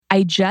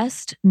I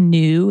just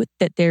knew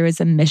that there was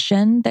a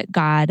mission that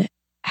God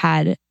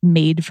had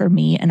made for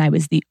me, and I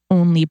was the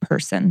only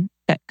person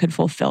that could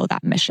fulfill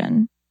that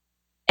mission.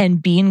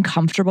 And being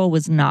comfortable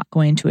was not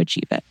going to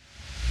achieve it.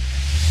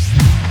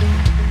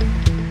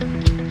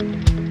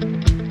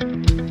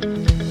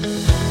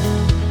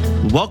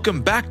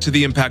 Welcome back to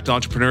the Impact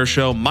Entrepreneur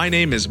Show. My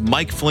name is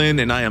Mike Flynn,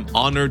 and I am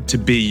honored to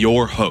be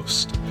your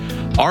host.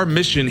 Our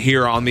mission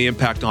here on the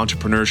Impact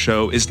Entrepreneur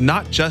Show is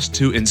not just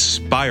to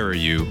inspire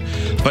you,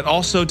 but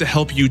also to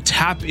help you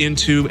tap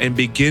into and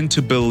begin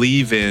to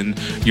believe in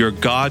your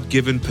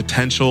God-given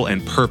potential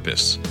and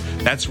purpose.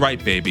 That's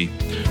right, baby.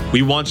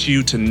 We want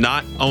you to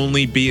not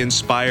only be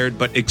inspired,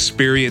 but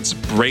experience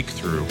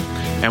breakthrough.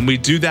 And we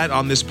do that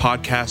on this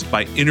podcast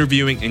by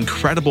interviewing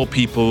incredible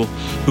people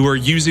who are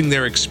using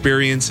their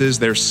experiences,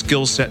 their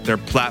skill set, their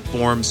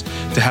platforms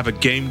to have a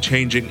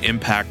game-changing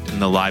impact in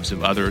the lives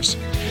of others.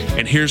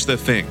 And here's the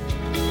thing.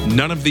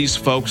 None of these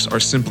folks are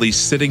simply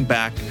sitting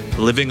back,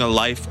 living a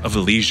life of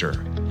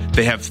leisure.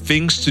 They have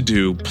things to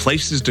do,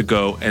 places to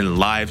go, and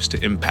lives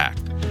to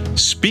impact.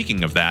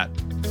 Speaking of that,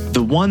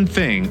 the one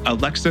thing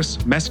Alexis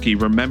Meschi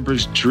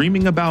remembers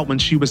dreaming about when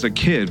she was a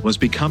kid was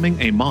becoming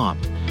a mom.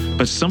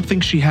 But something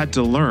she had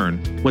to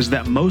learn was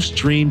that most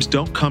dreams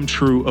don't come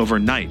true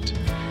overnight,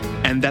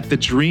 and that the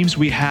dreams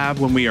we have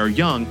when we are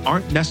young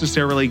aren't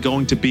necessarily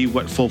going to be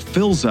what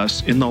fulfills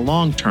us in the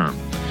long term.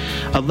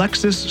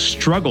 Alexis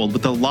struggled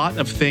with a lot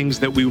of things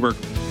that we were,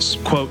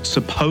 quote,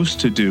 supposed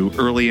to do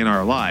early in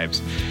our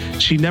lives.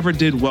 She never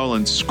did well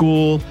in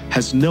school,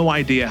 has no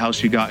idea how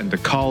she got into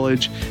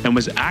college, and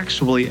was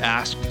actually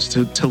asked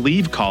to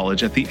leave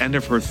college at the end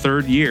of her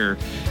third year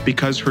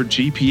because her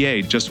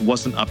GPA just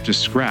wasn't up to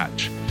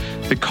scratch.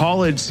 The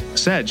college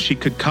said she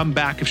could come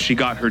back if she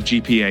got her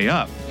GPA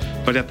up,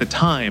 but at the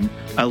time,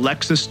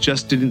 Alexis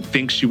just didn't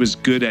think she was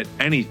good at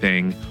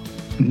anything,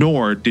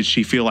 nor did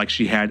she feel like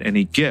she had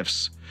any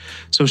gifts.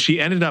 So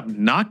she ended up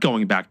not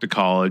going back to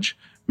college,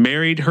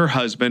 married her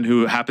husband,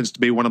 who happens to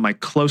be one of my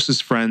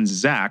closest friends,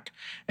 Zach,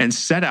 and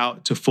set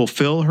out to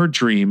fulfill her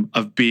dream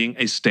of being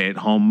a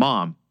stay-at-home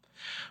mom.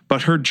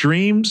 But her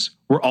dreams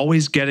were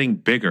always getting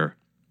bigger.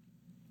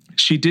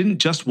 She didn't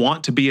just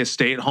want to be a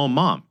stay-at-home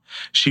mom.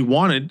 She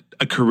wanted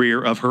a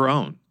career of her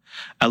own.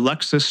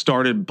 Alexis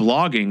started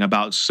blogging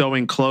about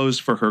sewing clothes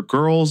for her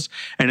girls,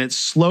 and it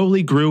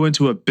slowly grew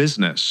into a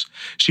business.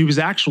 She was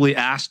actually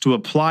asked to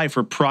apply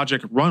for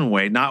Project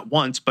Runway not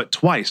once, but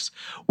twice,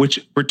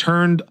 which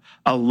returned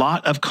a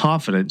lot of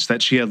confidence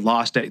that she had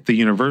lost at the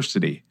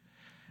university.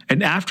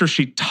 And after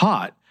she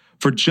taught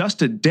for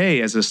just a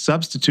day as a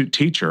substitute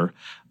teacher,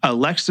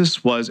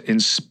 Alexis was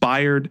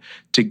inspired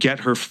to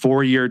get her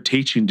 4-year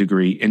teaching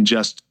degree in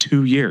just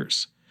 2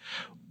 years.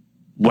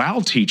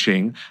 While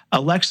teaching,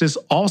 Alexis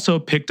also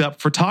picked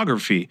up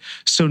photography.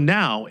 So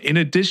now, in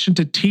addition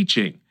to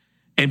teaching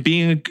and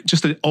being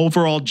just an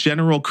overall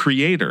general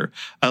creator,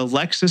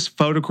 Alexis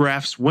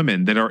photographs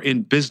women that are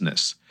in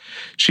business.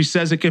 She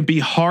says it can be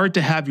hard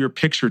to have your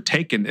picture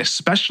taken,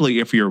 especially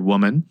if you're a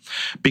woman,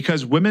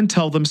 because women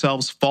tell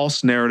themselves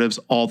false narratives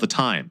all the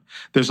time.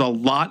 There's a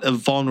lot of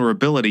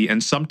vulnerability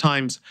and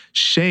sometimes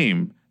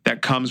shame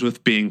that comes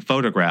with being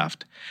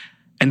photographed.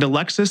 And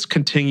Alexis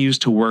continues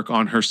to work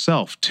on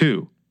herself,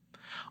 too,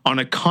 on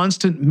a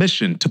constant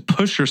mission to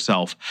push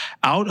herself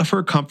out of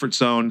her comfort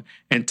zone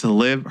and to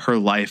live her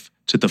life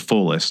to the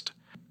fullest.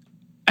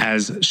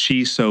 As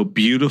she so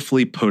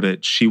beautifully put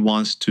it, she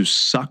wants to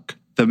suck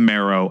the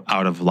marrow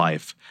out of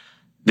life.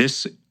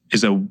 This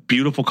is a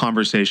beautiful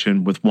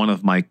conversation with one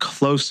of my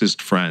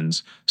closest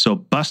friends, so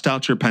bust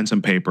out your pens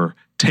and paper,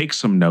 take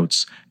some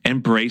notes,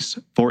 and brace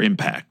for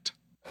impact.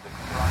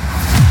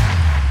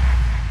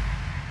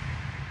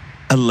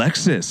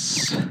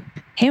 Alexis.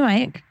 Hey,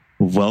 Mike.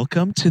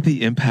 Welcome to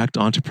the Impact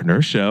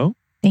Entrepreneur Show.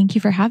 Thank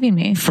you for having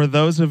me. For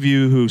those of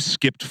you who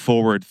skipped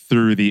forward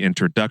through the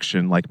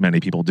introduction, like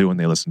many people do when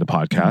they listen to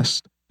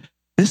podcasts,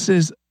 this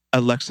is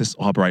Alexis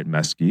Albright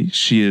Meschi.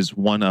 She is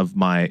one of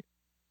my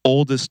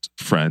oldest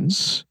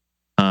friends,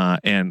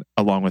 and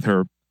along with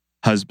her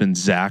husband,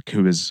 Zach,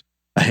 who is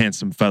a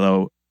handsome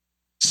fellow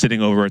sitting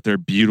over at their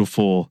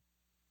beautiful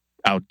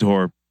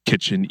outdoor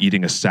kitchen,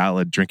 eating a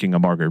salad, drinking a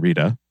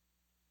margarita.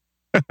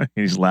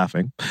 He's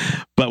laughing.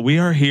 But we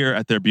are here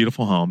at their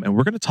beautiful home, and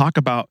we're going to talk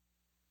about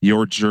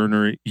your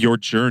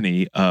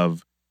journey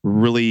of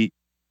really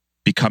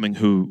becoming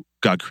who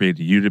God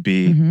created you to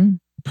be,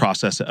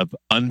 process of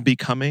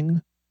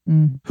unbecoming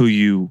who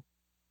you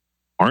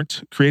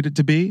aren't created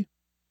to be,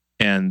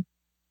 and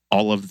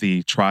all of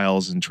the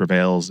trials and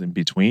travails in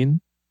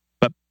between.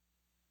 But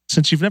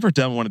since you've never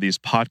done one of these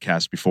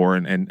podcasts before,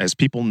 and as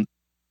people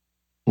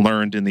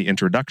learned in the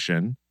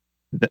introduction,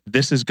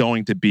 this is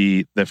going to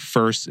be the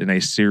first in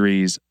a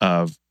series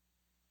of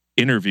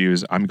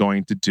interviews I'm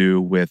going to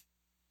do with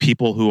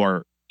people who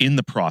are in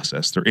the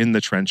process. They're in the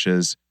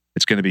trenches.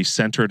 It's going to be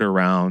centered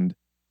around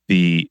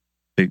the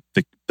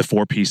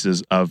 4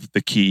 pieces of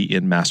the key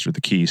in Master the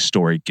Key: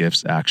 story,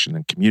 gifts, action,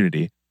 and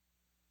community.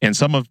 And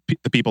some of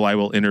the people I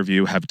will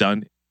interview have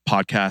done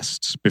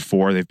podcasts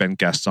before. They've been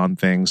guests on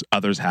things.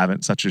 Others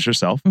haven't, such as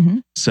yourself.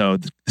 So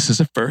this is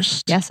a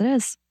first. Yes, it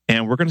is.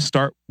 And we're going to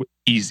start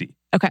easy.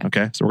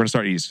 Okay. So we're going to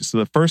start easy. So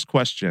the first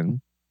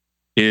question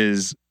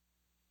is,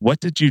 what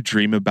did you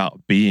dream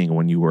about being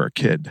when you were a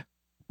kid?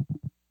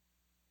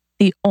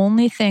 The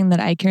only thing that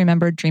I can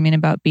remember dreaming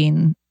about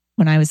being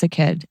when I was a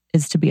kid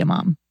is to be a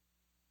mom.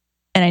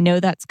 And I know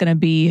that's going to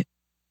be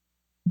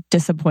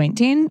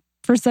disappointing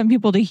for some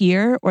people to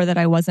hear, or that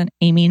I wasn't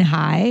aiming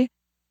high,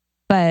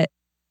 but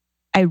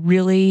I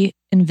really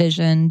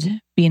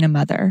envisioned being a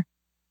mother.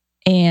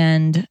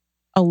 And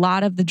a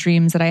lot of the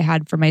dreams that I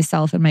had for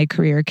myself and my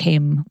career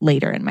came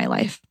later in my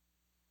life.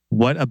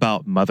 What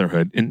about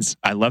motherhood? And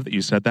I love that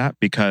you said that,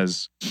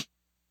 because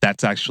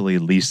that's actually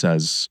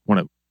Lisa's one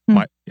of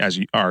my, as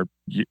you are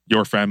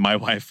your friend, my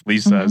wife,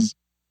 Lisa's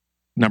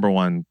number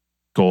one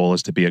goal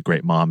is to be a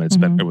great mom.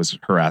 And it was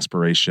her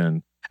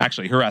aspiration.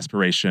 Actually, her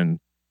aspiration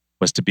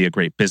was to be a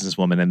great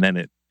businesswoman, and then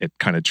it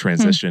kind of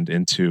transitioned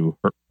into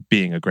her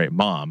being a great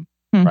mom,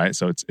 right?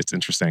 So it's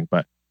interesting.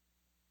 But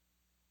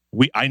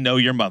I know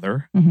your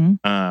mother.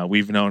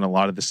 We've known a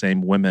lot of the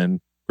same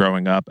women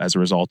growing up as a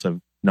result of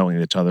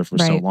knowing each other for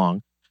so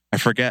long. I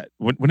forget,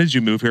 when did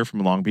you move here from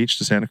Long Beach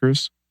to Santa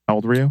Cruz? How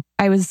old were you?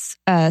 I was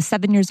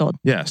 7 years old.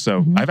 Yeah,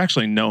 so I've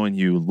actually known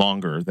you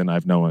longer than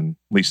I've known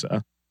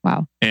Lisa.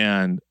 Wow.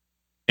 And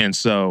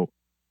so,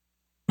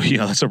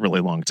 that's a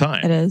really long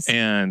time. It is.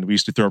 And we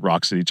used to throw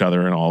rocks at each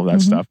other and all of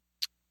that stuff,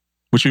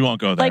 which we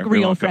won't go there. Like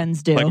real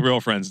friends do. Like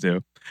real friends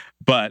do.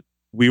 But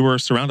we were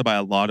surrounded by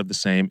a lot of the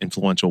same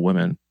influential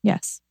women.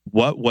 Yes.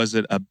 What was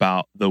it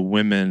about the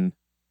women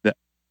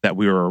that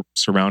we were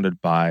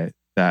surrounded by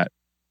that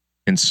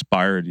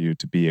inspired you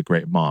to be a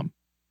great mom?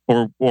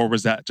 Or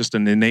was that just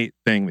an innate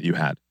thing that you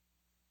had?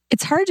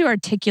 It's hard to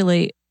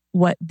articulate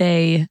what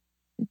they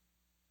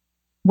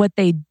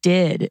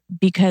did,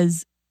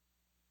 because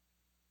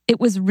it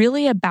was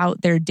really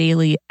about their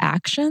daily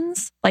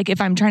actions. Like,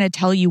 if I'm trying to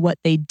tell you what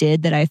they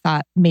did that I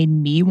thought made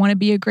me want to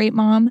be a great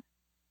mom,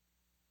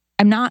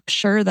 I'm not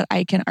sure that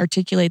I can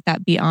articulate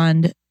that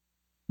beyond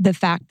the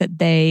fact that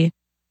they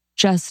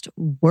just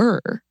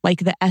were,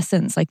 like, the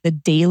essence, like the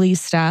daily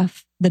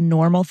stuff, the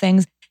normal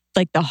things,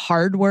 like the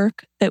hard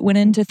work that went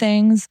into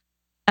things,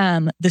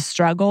 the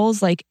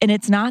struggles, like, and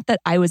it's not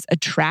that I was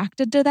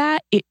attracted to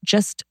that. It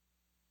just,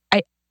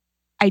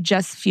 I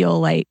just feel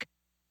like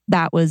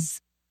it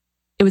was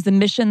a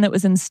mission that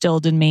was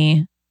instilled in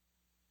me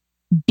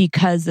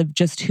because of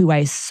just who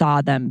I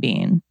saw them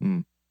being.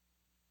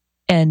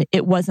 And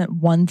it wasn't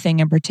one thing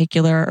in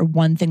particular or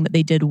one thing that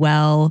they did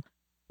well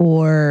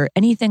or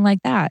anything like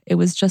that. It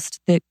was just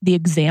the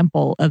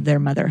example of their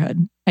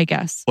motherhood, I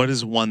guess. What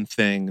is one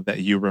thing that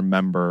you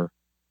remember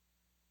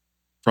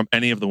from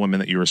any of the women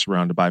that you were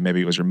surrounded by?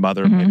 Maybe it was your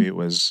mother, maybe it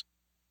was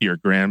your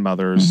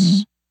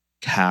grandmothers,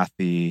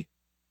 Kathy,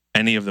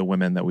 any of the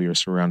women that we were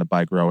surrounded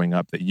by growing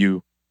up that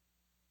you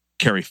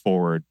carry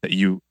forward,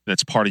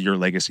 that's part of your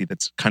legacy,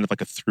 that's kind of like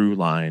a through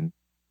line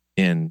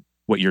in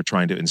what you're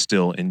trying to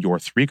instill in your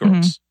three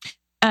girls?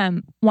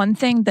 One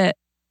thing that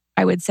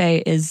I would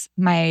say is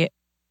my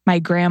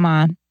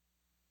grandma.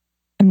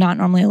 I'm not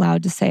normally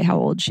allowed to say how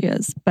old she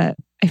is, but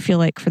I feel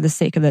like for the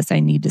sake of this, I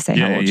need to say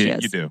how old she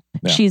is. You do.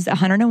 Yeah. She's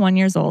 101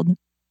 years old.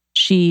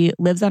 She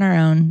lives on her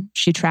own.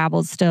 She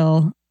travels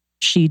still.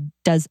 She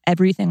does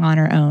everything on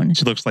her own.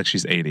 She looks like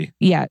she's 80.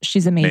 Yeah,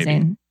 she's amazing.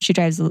 Maybe. She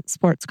drives a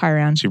sports car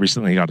around. She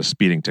recently got a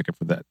speeding ticket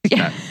for that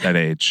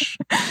age.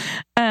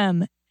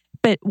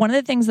 But one of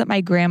the things that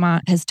my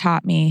grandma has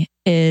taught me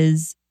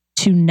is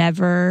to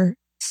never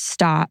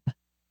stop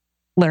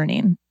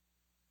learning.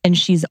 And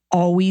she's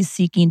always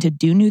seeking to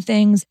do new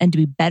things and to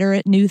be better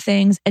at new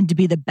things and to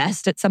be the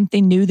best at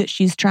something new that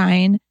she's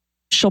trying.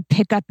 She'll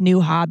pick up new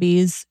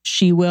hobbies.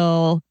 She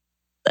will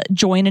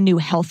join a new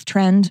health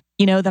trend,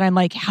 that I'm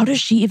like, how does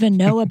she even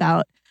know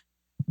about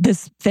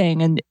this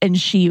thing? And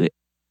she's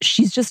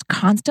just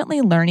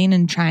constantly learning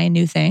and trying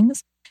new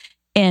things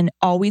and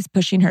always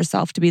pushing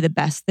herself to be the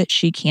best that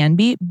she can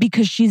be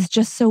because she's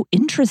just so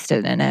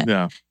interested in it.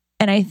 Yeah.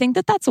 And I think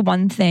that that's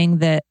one thing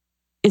that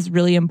is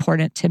really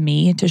important to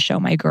me to show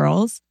my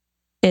girls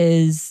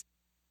is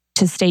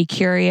to stay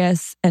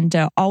curious and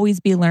to always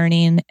be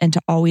learning and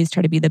to always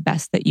try to be the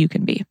best that you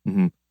can be.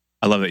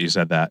 I love that you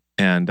said that.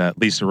 And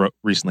Lisa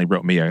recently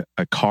wrote me a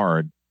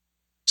card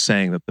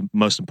saying that the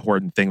most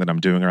important thing that I'm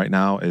doing right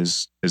now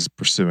is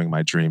pursuing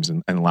my dreams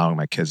and allowing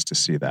my kids to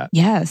see that.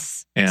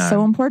 Yes.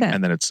 So important.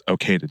 And that it's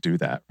okay to do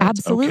that. Right?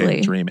 Absolutely. It's okay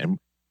to dream.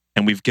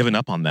 And we've given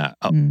up on that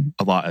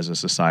a lot as a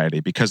society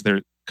because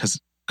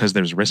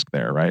there's risk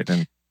there, right?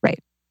 And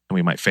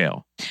we might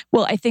fail.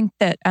 Well, I think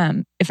that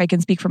if I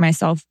can speak for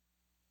myself,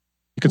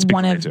 you can speak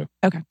for me too.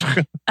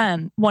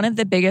 Okay. One of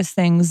the biggest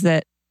things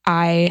that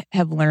I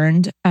have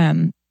learned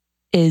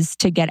is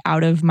to get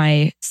out of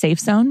my safe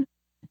zone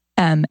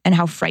and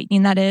how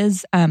frightening that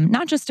is,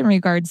 not just in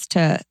regards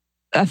to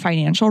a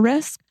financial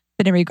risk,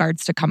 but in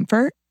regards to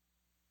comfort.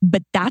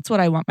 But that's what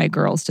I want my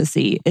girls to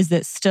see is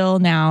that still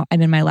now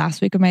I'm in my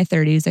last week of my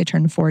 30s. I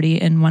turned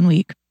 40 in 1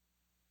 week.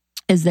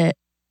 Is that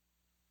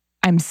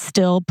I'm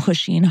still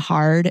pushing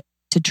hard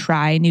to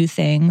try new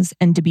things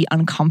and to be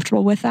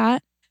uncomfortable with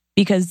that,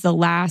 because the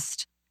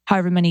last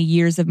however many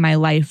years of my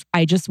life,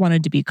 I just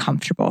wanted to be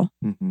comfortable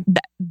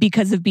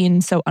because of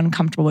being so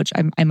uncomfortable, which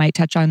I might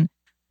touch on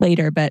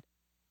later, but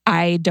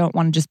I don't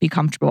want to just be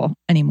comfortable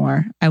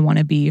anymore. I want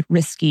to be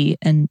risky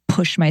and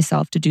push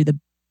myself to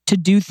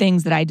do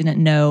things that I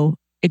didn't know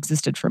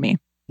existed for me.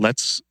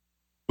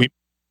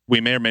 We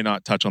may or may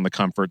not touch on the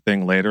comfort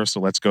thing later, so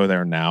let's go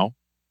there now.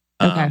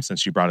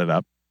 Since you brought it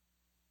up.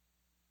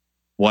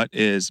 But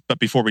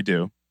before we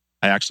do,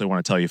 I actually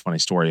want to tell you a funny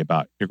story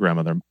about your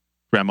grandmother,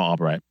 Grandma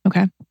Albright.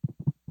 Okay.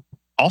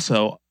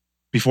 Also,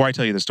 before I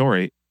tell you the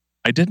story,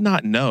 I did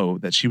not know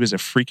that she was a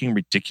freaking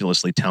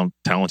ridiculously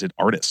talented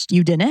artist.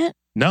 You didn't?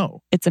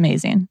 No. It's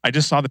amazing. I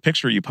just saw the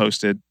picture you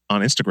posted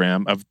on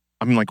Instagram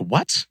I'm like,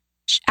 what?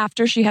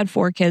 After she had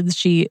 4 kids,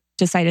 she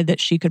decided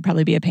that she could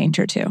probably be a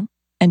painter too,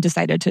 and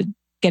decided to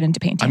get into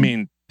painting. I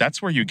mean,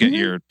 that's where you get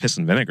your piss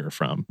and vinegar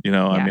from, you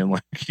know? Yeah. I mean,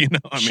 like, you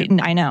know,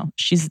 I know.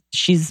 She's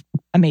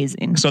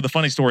amazing. So the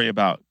funny story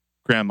about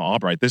Grandma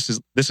Albright, this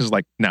is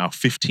like now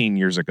 15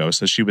 years ago.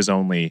 So she was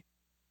only,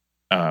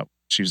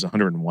 she was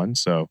 101.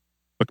 So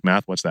quick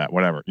math, what's that?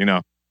 Whatever, you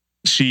know,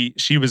 she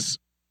was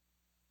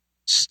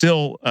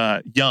still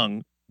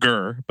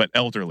younger, but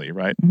elderly,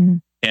 right? Mm-hmm.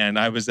 And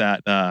I was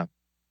at,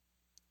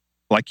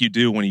 like you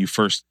do when you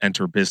first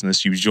enter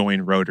business, you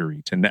join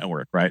Rotary to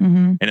network, right?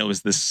 Mm-hmm. And it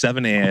was the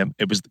 7 a.m.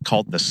 It was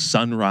called the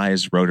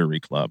Sunrise Rotary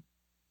Club.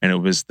 And it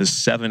was the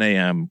 7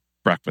 a.m.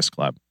 breakfast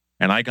club.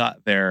 And I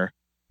got there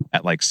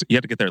at you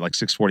had to get there at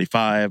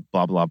 6:45,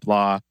 blah, blah,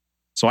 blah.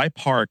 So I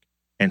park,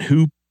 and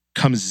who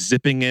comes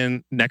zipping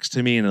in next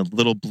to me in a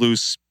little blue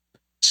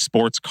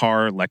sports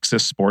car,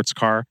 Lexus sports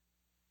car?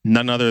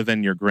 None other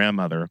than your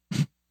grandmother.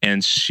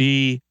 And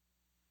she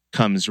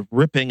comes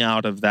ripping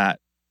out of that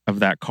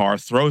car,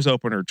 throws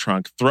open her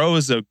trunk,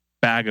 throws a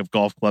bag of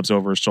golf clubs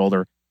over her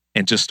shoulder,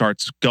 and just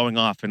starts going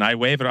off. And I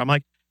wave at her. I'm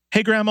like,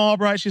 "Hey, Grandma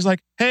Albright." She's like,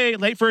 "Hey,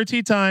 late for a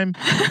tea time."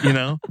 You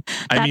know,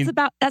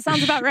 that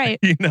sounds about right.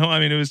 You know, I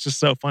mean, it was just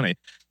so funny.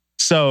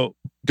 So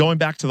going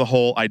back to the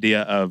whole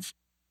idea of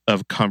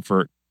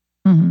comfort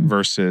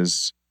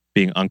versus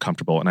being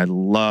uncomfortable, and I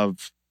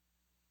love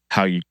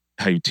how you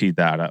teed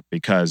that up,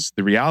 because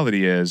the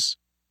reality is,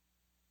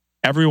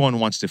 everyone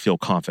wants to feel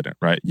confident,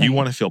 right? You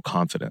want to feel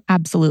confident.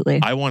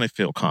 Absolutely. I want to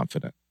feel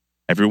confident.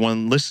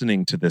 Everyone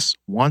listening to this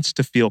wants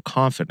to feel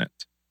confident.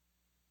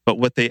 But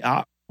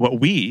what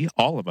we,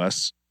 all of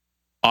us,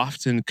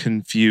 often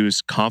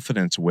confuse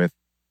confidence with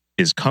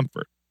is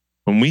comfort.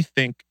 When we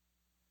think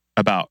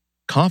about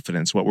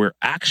confidence, what we're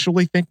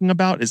actually thinking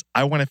about is,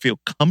 I want to feel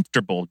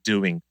comfortable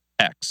doing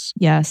X.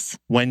 Yes.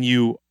 When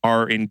you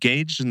are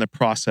engaged in the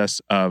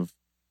process of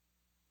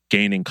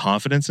gaining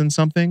confidence in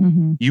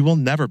something, you will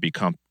never be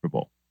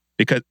comfortable,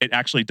 because it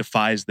actually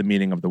defies the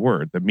meaning of the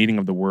word. The meaning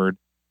of the word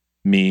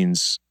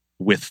means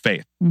with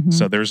faith.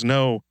 So there's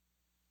no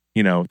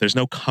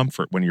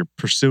comfort when you're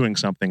pursuing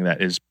something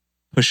that is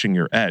pushing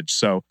your edge.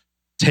 So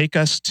take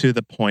us to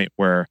the point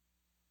where,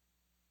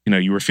 you know,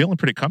 you were feeling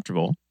pretty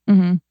comfortable.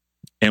 And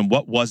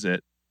what was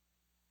it?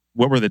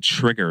 What were the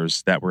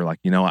triggers that were like,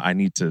 you know, I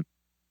need to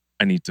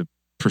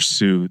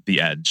pursue the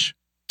edge?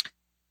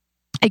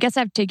 I guess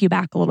I have to take you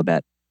back a little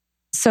bit.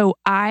 So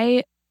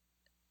I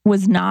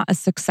was not a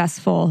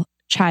successful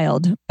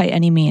child by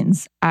any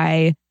means.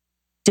 I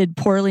did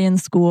poorly in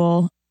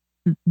school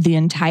the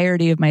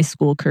entirety of my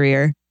school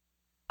career.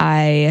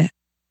 I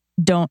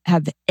don't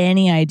have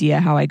any idea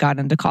how I got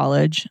into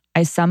college.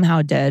 I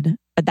somehow did,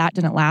 but that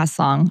didn't last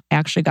long. I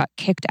actually got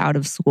kicked out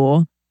of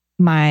school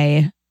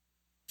my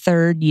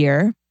 3rd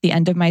year, the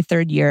end of my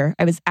 3rd year.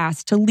 I was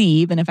asked to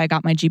leave, and if I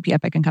got my GPA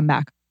up, I can come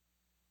back.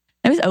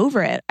 I was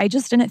over it. I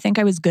just didn't think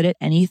I was good at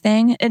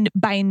anything. And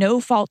by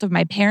no fault of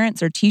my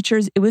parents or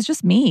teachers, it was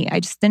just me. I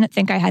just didn't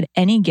think I had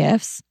any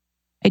gifts.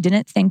 I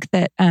didn't think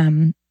that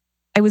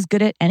I was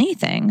good at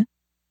anything.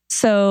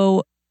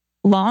 So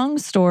long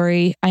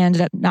story, I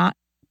ended up not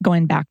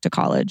going back to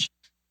college.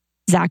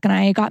 Zach and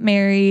I got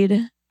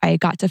married. I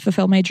got to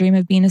fulfill my dream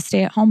of being a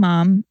stay-at-home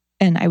mom.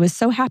 And I was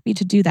so happy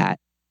to do that.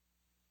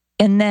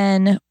 And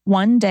then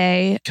one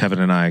day, Kevin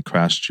and I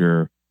crashed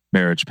your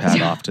marriage pad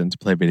often to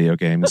play video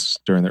games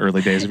during the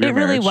early days of your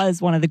marriage. It really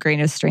was one of the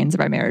greatest strains of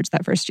our marriage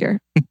that first year,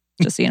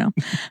 just so you know.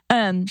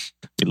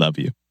 We love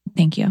you.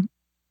 Thank you.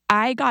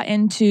 I got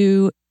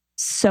into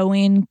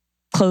sewing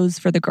clothes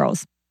for the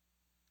girls,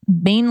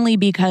 mainly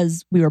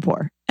because we were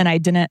poor, and I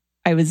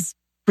was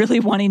really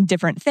wanting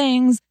different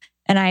things.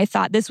 And I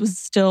thought this was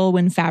still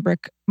when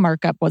fabric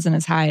markup wasn't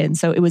as high. And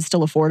so it was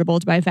still affordable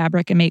to buy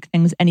fabric and make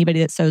things.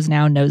 Anybody that sews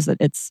now knows that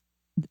it's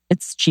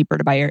cheaper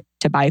to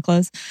buy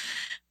clothes.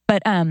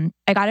 But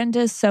I got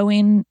into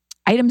sewing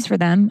items for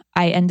them.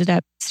 I ended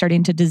up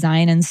starting to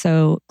design and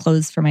sew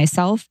clothes for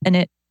myself, and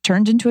it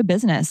turned into a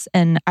business.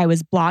 And I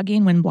was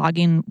blogging when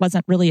blogging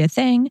wasn't really a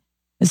thing. It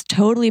was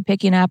totally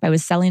picking up. I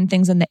was selling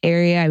things in the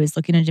area. I was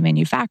looking into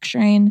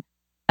manufacturing.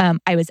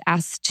 I was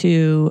asked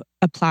to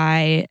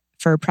apply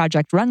for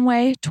Project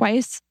Runway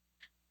twice.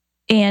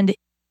 And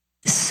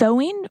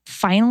sewing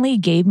finally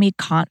gave me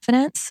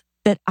confidence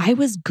that I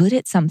was good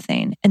at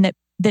something and that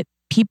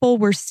people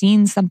were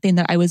seeing something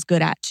that I was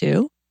good at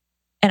too.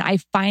 And I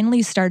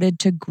finally started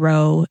to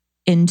grow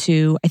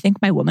into, I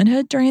think, my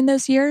womanhood during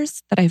those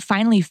years, that I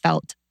finally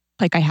felt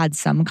like I had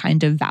some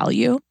kind of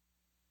value.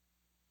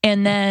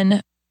 And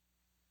then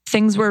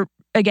things were,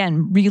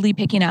 again, really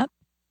picking up.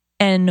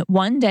 And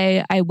one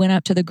day I went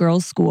up to the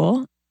girls'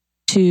 school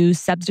to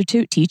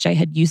substitute teach.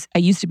 I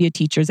used to be a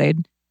teacher's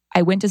aide.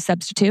 I went to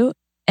substitute.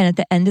 And at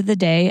the end of the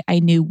day, I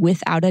knew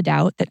without a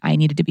doubt that I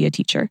needed to be a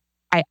teacher.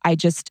 I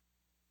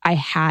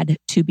had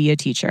to be a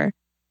teacher.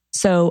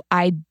 So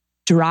I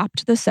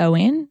dropped the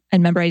sewing.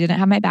 And remember, I didn't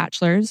have my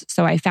bachelor's.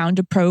 So I found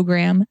a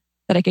program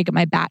that I could get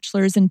my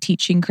bachelor's in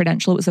teaching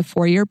credential. It was a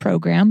 4-year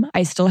program.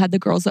 I still had the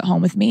girls at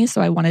home with me.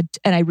 So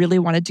I really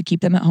wanted to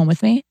keep them at home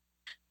with me.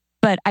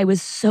 But I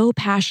was so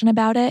passionate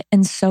about it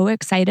and so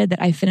excited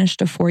that I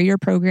finished a 4-year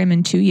program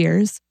in 2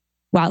 years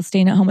while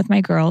staying at home with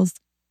my girls.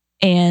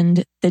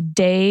 And the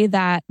day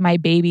that my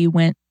baby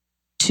went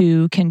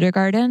to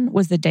kindergarten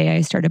was the day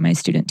I started my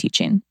student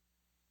teaching.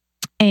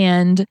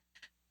 And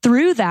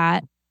through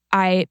that,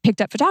 I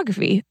picked up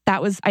photography.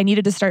 I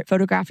needed to start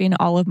photographing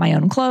all of my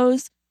own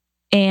clothes.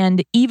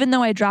 And even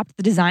though I dropped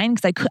the design,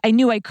 because I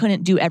knew I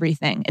couldn't do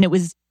everything. And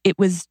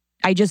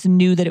I just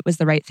knew that it was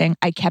the right thing.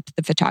 I kept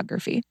the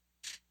photography.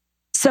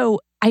 So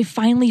I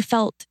finally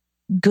felt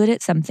good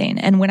at something.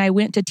 And when I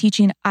went to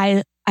teaching,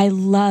 I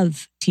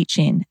love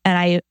teaching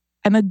and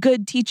I'm a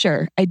good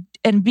teacher.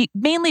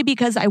 Mainly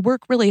because I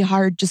work really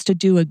hard just to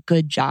do a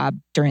good job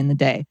during the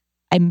day.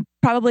 I'm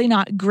probably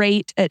not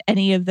great at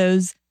any of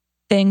those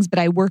things, but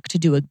I work to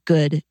do a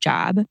good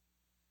job.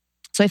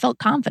 So I felt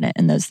confident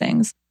in those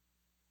things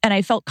and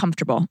I felt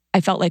comfortable.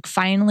 I felt like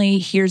finally,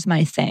 here's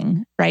my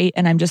thing, right?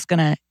 And I'm just going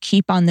to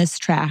keep on this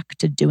track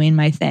to doing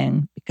my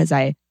thing because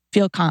I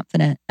feel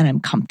confident and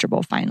I'm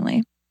comfortable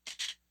finally.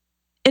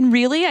 And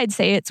really, I'd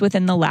say it's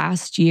within the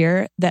last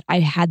year that I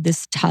had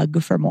this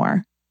tug for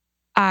more.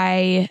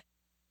 I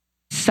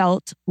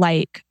felt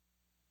like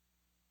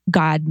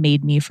God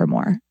made me for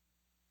more.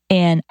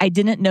 And I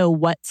didn't know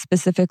what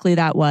specifically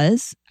that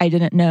was. I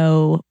didn't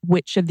know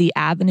which of the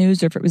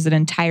avenues or if it was an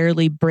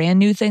entirely brand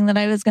new thing that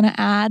I was going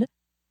to add.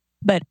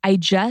 But I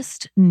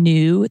just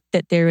knew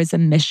that there was a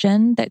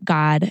mission that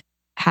God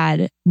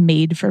had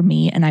made for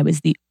me. And I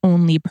was the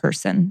only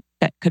person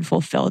that could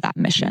fulfill that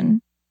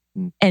mission.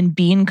 And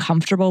being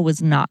comfortable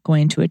was not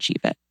going to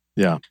achieve it.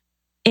 Yeah.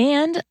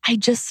 And I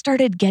just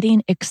started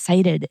getting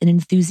excited and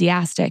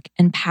enthusiastic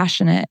and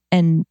passionate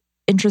and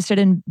interested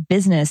in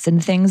business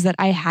and things that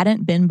I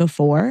hadn't been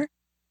before.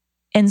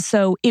 And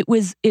so it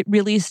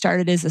really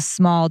started as a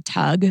small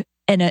tug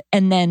and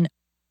then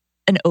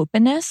an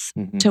openness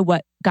to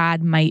what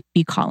God might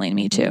be calling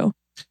me to.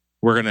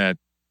 We're going to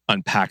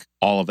unpack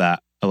all of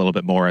that a little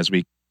bit more as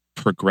we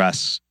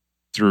progress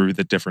through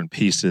the different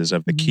pieces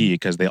of the key,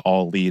 because they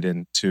all lead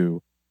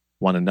into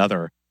one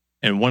another.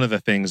 And one of the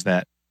things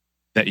that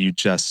you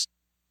just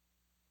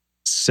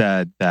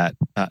said that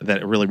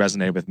really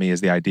resonated with me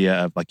is the idea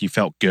of like you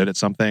felt good at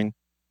something.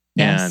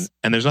 Yes.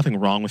 And there's nothing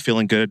wrong with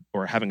feeling good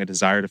or having a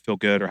desire to feel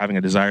good or having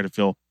a desire to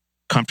feel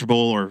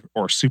comfortable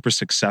or super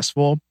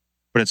successful.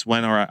 But it's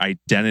when our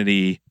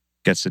identity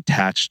gets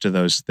attached to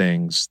those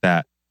things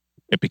that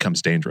it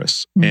becomes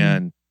dangerous.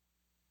 And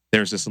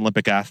there's this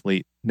Olympic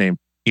athlete named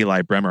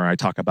Eli Bremer. I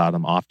talk about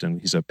him often.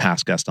 He's a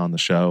past guest on the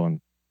show,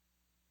 and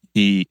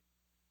he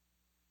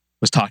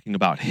was talking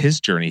about his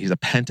journey. He's a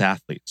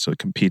pentathlete, so he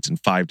competes in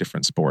 5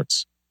 different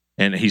sports.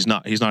 And he's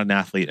not an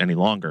athlete any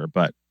longer,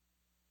 but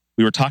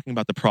we were talking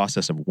about the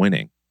process of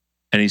winning.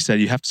 And he said,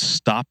 you have to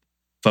stop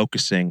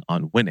focusing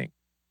on winning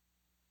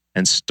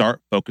and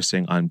start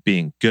focusing on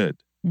being good,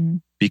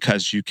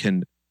 because you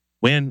can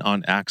win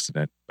on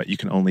accident, but you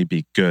can only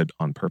be good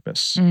on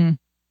purpose.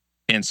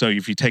 And so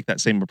if you take that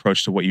same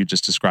approach to what you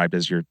just described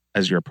as your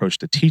approach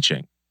to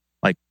teaching,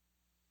 like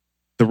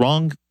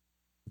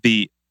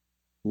the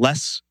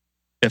less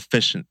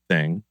efficient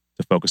thing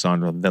to focus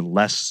on, or the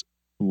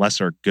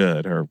lesser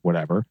good or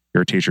whatever.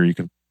 You're a teacher,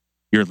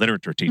 you're a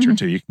literature teacher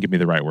too. You can give me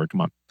the right word.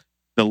 Come on.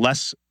 The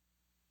less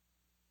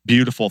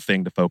beautiful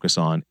thing to focus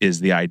on is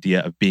the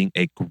idea of being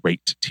a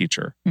great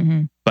teacher.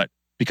 But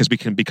because we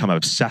can become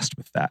obsessed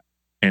with that,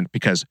 and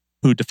because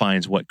who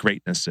defines what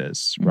greatness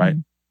is, right?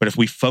 But if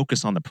we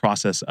focus on the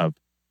process of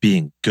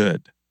being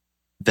good,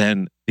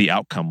 then the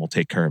outcome will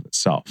take care of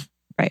itself.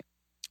 Right.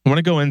 I want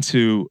to go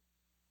into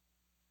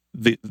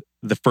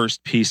the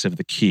first piece of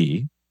the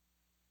key.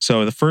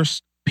 So the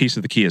first piece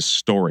of the key is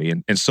story.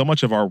 And so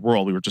much of our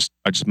world,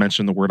 I just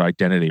mentioned the word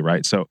identity,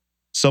 right? So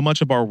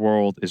much of our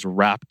world is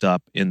wrapped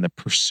up in the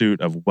pursuit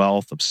of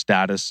wealth, of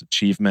status,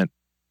 achievement.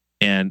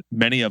 And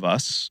many of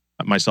us,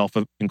 myself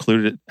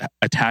included,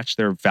 attach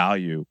their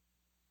value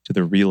to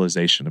the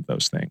realization of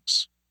those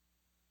things.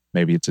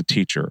 Maybe it's a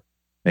teacher.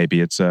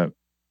 Maybe it's a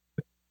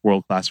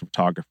world-class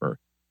photographer,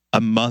 a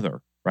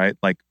mother, right?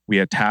 Like we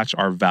attach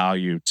our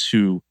value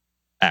to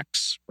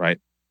X, right?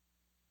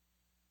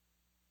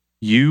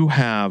 You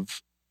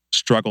have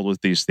struggled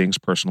with these things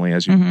personally,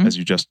 as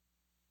you just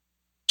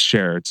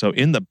shared. So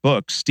in the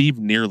book, Steve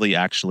nearly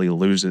actually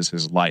loses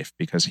his life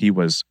because he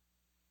was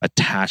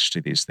attached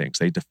to these things.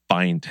 They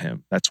defined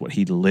him. That's what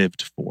he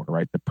lived for,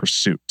 right? The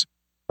pursuit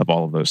of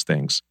all of those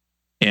things.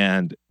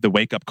 And the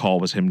wake-up call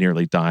was him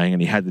nearly dying,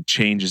 and he had to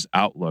change his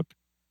outlook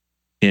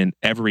in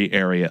every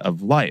area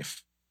of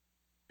life,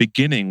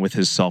 beginning with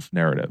his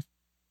self-narrative.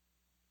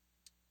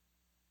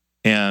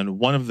 And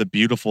one of the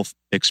beautiful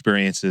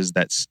experiences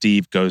that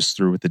Steve goes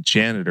through with the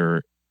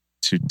janitor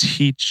to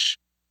teach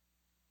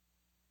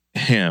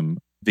him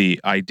the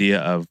idea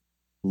of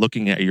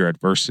looking at your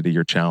adversity,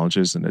 your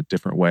challenges in a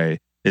different way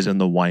is in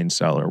the wine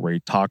cellar, where he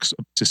talks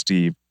to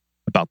Steve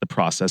about the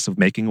process of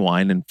making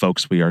wine. And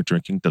folks, we are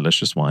drinking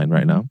delicious wine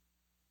right now.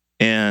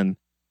 And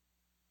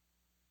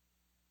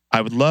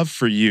I would love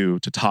for you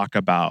to talk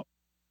about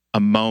a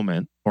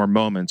moment or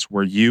moments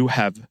where you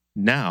have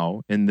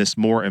now, in this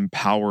more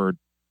empowered,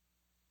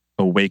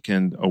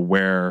 awakened,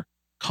 aware,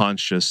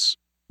 conscious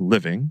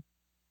living,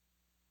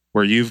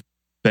 where you've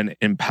been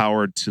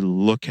empowered to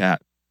look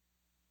at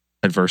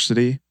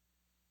adversity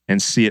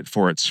and see it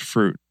for its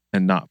fruit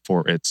and not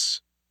for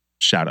its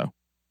shadow,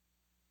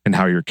 and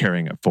how you're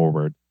carrying it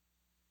forward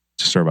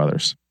to serve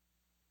others.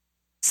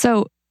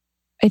 So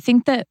I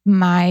think that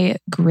my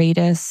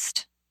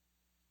greatest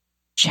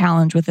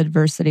challenge with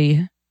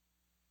adversity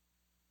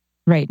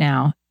right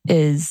now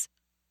is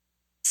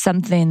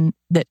something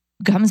that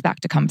comes back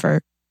to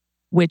comfort,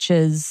 which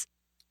is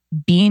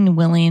being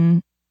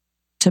willing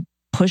to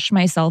push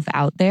myself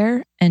out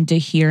there and to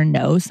hear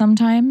no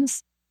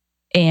sometimes,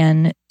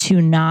 and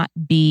to not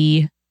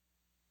be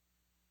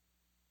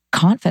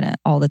confident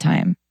all the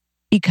time.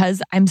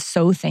 Because I'm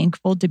so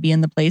thankful to be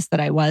in the place that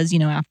I was,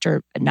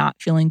 after not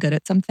feeling good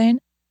at something,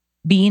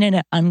 being in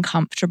an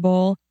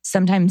uncomfortable,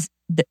 sometimes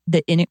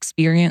the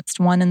inexperienced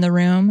one in the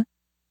room,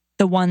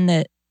 the one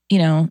that,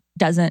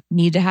 doesn't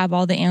need to have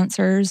all the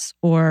answers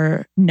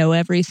or know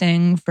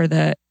everything for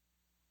the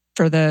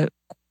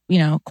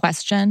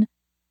question,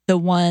 the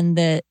one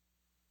that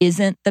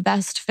isn't the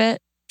best fit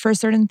for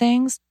certain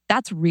things.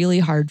 That's really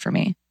hard for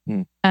me.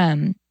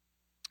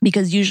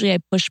 Because usually I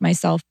push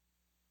myself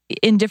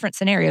in different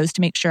scenarios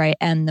to make sure I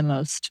am the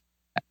most,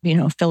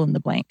 fill in the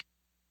blank.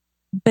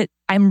 But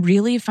I'm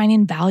really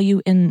finding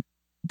value in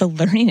the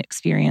learning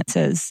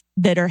experiences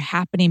that are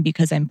happening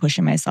because I'm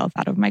pushing myself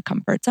out of my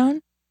comfort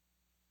zone,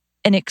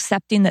 and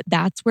accepting that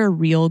that's where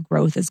real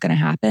growth is going to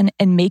happen,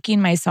 and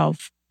making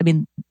myself,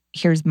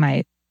 here's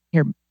my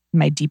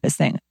deepest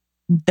thing,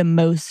 the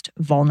most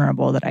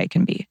vulnerable that I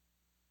can be.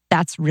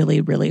 That's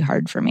really, really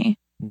hard for me.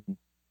 Mm-hmm.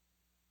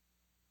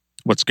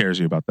 What scares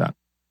you about that?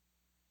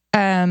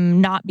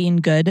 Not being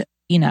good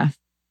enough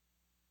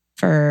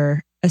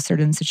for a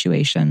certain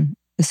situation,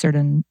 a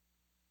certain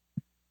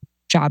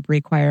job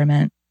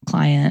requirement,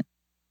 client,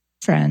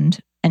 friend,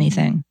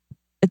 anything.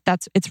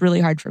 It's really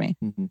hard for me.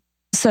 Mm-hmm.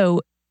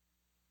 So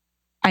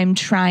I'm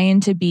trying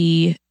to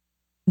be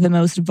the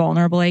most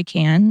vulnerable I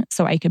can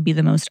so I could be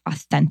the most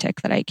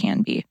authentic that I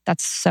can be.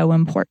 That's so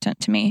important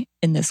to me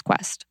in this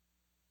quest,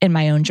 in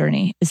my own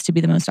journey, is to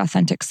be the most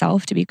authentic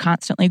self, to be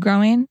constantly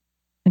growing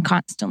and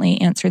constantly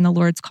answering the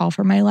Lord's call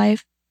for my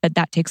life. But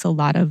that takes a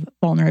lot of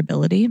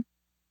vulnerability.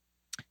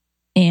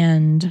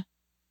 And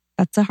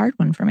that's a hard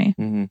one for me.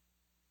 Mm-hmm.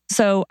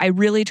 So I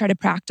really try to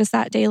practice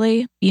that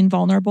daily, being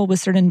vulnerable with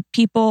certain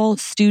people,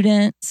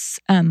 students,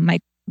 my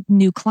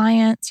new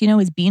clients,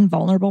 is being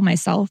vulnerable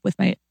myself with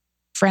my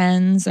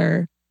friends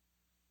or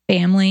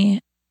family,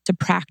 to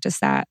practice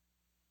that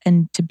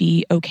and to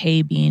be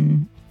okay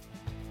being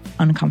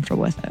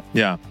uncomfortable with it.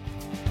 Yeah.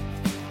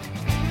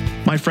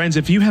 My friends,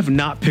 if you have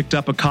not picked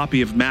up a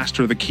copy of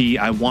Master the Key,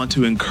 I want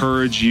to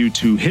encourage you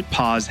to hit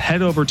pause,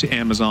 head over to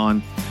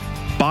Amazon,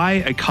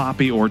 buy a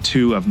copy or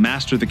two of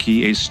Master the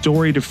Key, a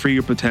story to free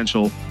your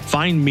potential,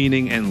 find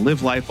meaning, and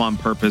live life on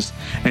purpose.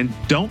 And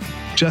don't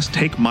just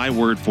take my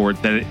word for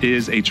it that it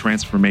is a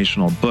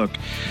transformational book.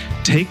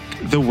 Take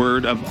the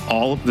word of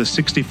all of the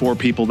 64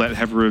 people that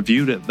have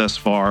reviewed it thus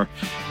far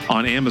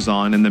on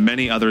Amazon, and the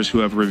many others who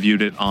have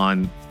reviewed it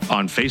on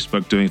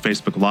Facebook, doing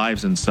Facebook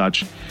Lives and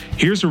such.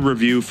 Here's a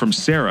review from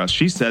Sarah.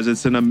 She says,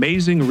 it's an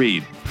amazing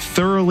read,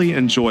 thoroughly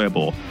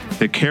enjoyable.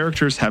 The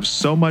characters have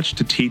so much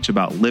to teach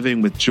about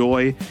living with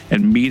joy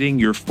and meeting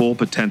your full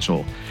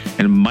potential.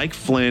 And Mike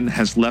Flynn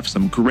has left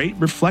some great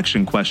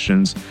reflection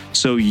questions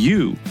so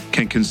you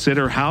can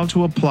consider how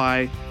to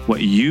apply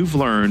what you've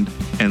learned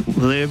and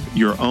live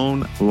your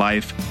own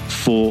life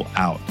full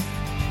out.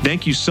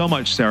 Thank you so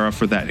much, Sarah,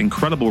 for that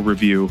incredible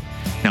review.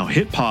 Now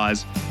hit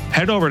pause,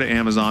 head over to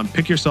Amazon,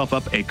 pick yourself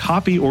up a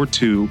copy or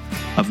two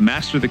of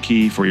Master the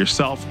Key for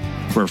yourself,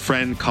 for a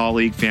friend,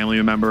 colleague,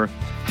 family member.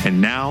 And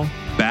now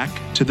back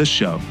to the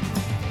show.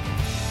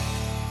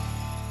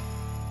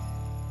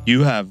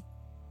 You have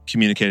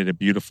communicated a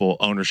beautiful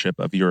ownership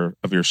of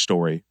your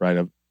story, right?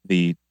 Of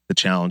the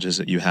challenges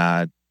that you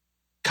had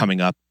coming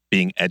up,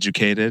 being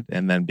educated,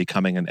 and then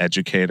becoming an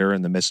educator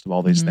in the midst of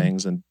all these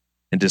things, and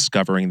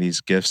discovering these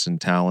gifts and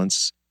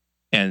talents.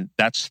 And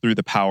that's through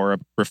the power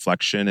of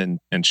reflection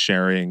and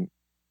sharing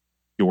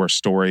your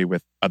story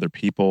with other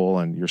people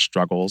and your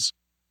struggles.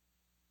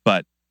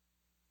 But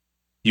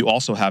you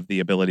also have the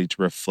ability to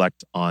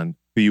reflect on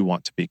who you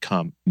want to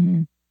become.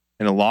 Mm-hmm.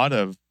 And a lot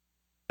of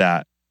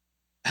that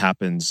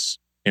happens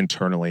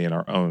internally in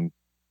our own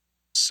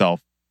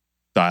self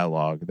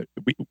dialogue.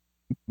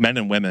 Men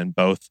and women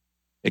both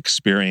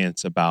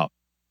experience about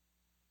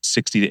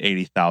 60 to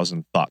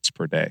 80,000 thoughts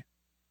per day.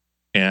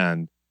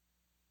 And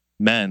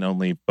men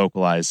only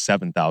vocalize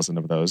 7,000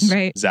 of those.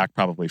 Right. Zach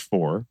probably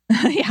 4.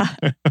 Yeah.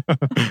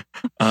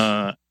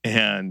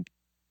 And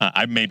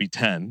I maybe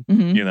 10,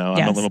 Mm-hmm. I'm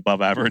Yes. a little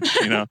above average,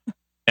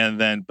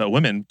 but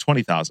women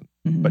 20,000.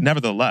 Mm-hmm. But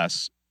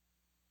nevertheless,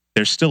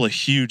 there's still a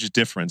huge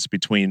difference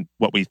between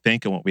what we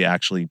think and what we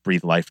actually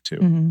breathe life to.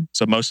 Mm-hmm.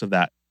 So most of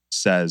that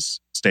stays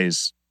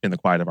in the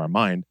quiet of our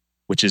mind,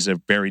 which is a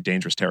very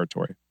dangerous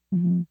territory.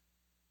 Mm-hmm.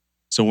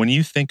 So when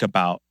you think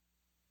about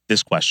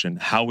this question,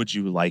 how would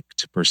you like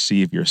to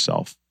perceive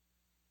yourself?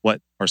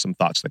 What are some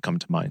thoughts that come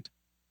to mind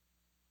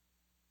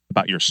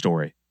about your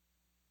story?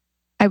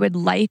 I would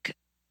like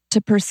to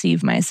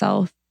perceive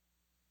myself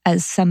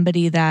as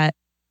somebody that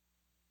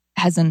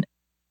has an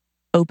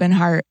open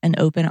heart and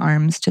open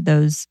arms to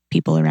those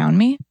people around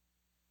me.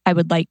 I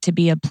would like to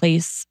be a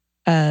place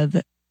of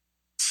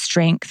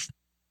strength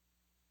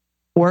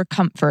or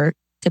comfort,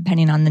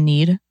 depending on the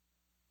need,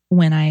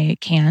 when I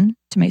can,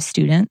 to my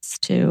students,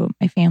 to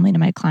my family, to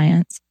my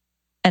clients.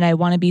 And I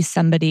want to be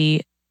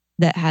somebody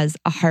that has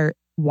a heart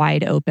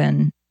wide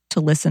open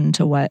to listen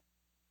to what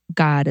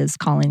God is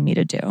calling me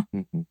to do.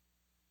 Mm-hmm.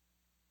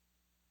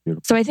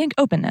 Beautiful. So I think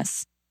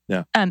openness.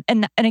 Yeah. And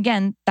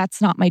again,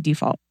 that's not my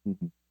default.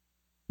 Mm-hmm.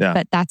 Yeah.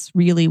 But that's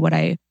really what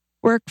I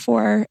work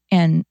for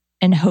and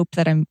hope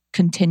that I'm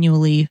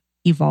continually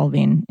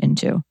evolving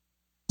into.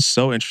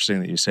 So interesting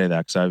that you say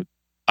that, because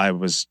I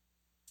was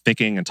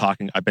thinking and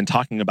talking. I've been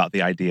talking about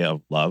the idea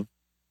of love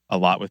a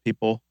lot with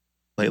people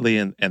lately,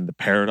 and the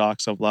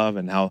paradox of love,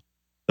 and how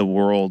the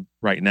world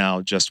right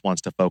now just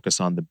wants to focus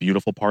on the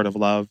beautiful part of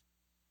love,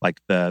 like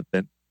the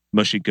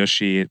mushy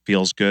gushy, it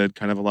feels good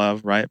kind of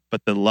love, right?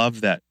 But the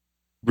love that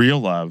real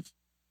love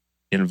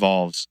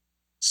involves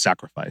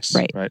sacrifice,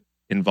 right?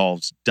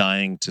 Involves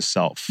dying to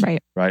self,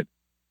 right?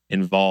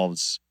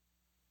 Involves,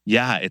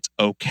 it's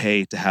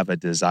okay to have a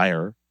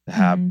desire,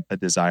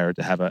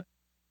 to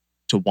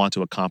want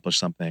to accomplish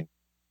something,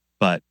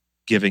 but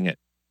giving it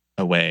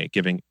away,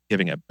 giving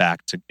it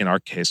back to, in our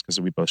case, because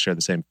we both share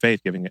the same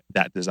faith, giving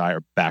that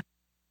desire back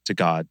to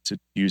God to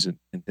use it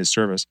in His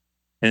service.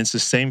 And it's the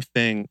same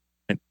thing,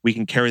 and we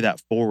can carry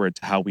that forward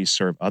to how we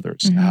serve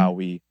others, Mm-hmm. how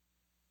we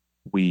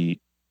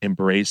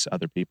embrace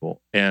other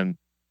people. And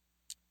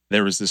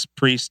there was this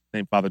priest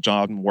named Father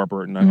John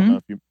Warburton. I don't know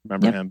if you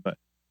remember him, but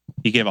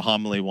he gave a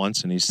homily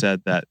once, and he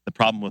said that the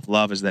problem with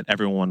love is that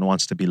everyone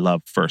wants to be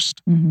loved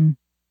first. Mm-hmm.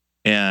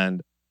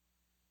 And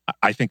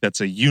I think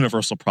that's a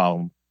universal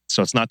problem.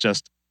 So it's not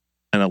just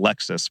an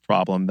Alexis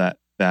problem, that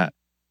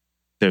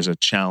there's a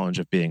challenge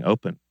of being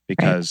open,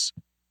 because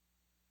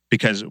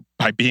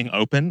by being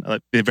open,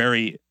 if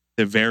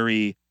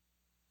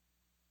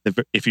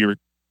you're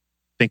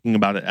thinking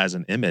about it as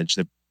an image,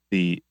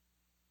 the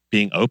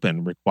being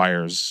open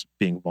requires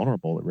being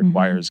vulnerable. It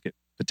requires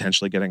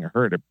potentially getting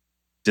hurt,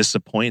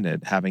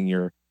 disappointed, having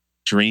your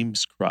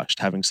dreams crushed,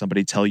 having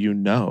somebody tell you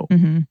no.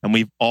 Mm-hmm. And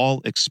we've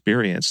all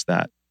experienced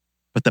that.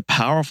 But the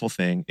powerful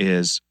thing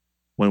is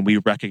when we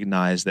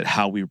recognize that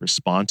how we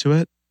respond to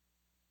it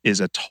is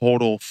a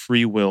total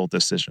free will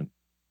decision,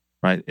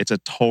 right? It's a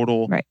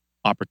total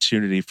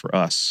opportunity for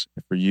us,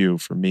 for you,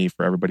 for me,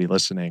 for everybody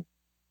listening,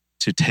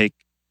 to take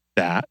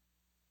that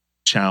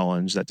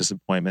challenge, that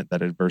disappointment,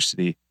 that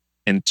adversity,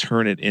 and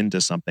turn it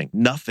into something.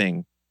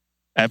 Nothing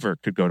ever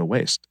could go to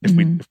waste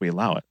if we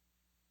allow it.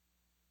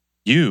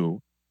 You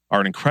are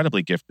an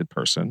incredibly gifted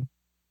person,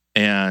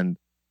 and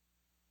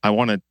I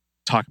want to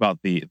talk about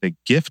the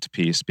gift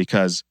piece,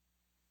 because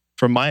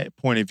from my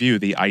point of view,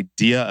 the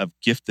idea of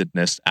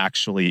giftedness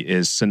actually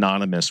is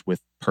synonymous with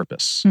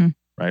purpose,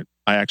 right?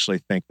 I actually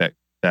think that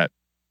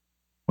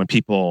when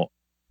people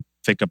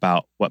think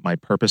about what my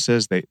purpose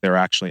is, they're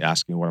actually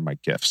asking, what are my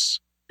gifts?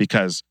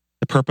 Because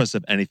the purpose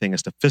of anything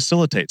is to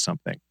facilitate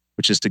something,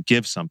 which is to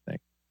give something.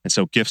 And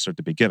so gifts are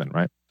to be given,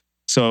 right?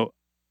 So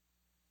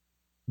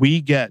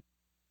I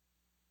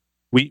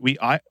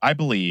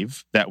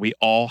believe that we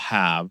all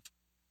have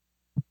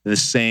the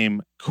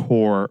same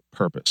core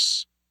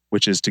purpose,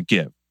 which is to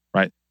give,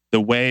 right?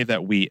 The way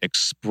that we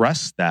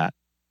express that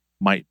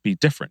might be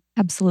different.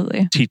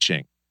 Absolutely.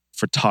 Teaching,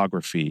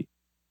 photography,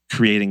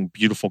 creating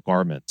beautiful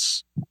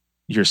garments.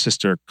 Your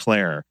sister,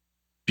 Claire,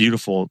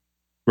 beautiful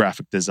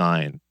graphic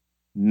design.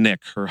 Nick,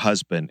 her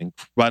husband,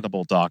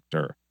 incredible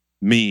doctor.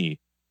 Me,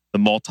 the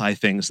multi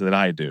things that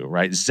I do,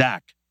 right?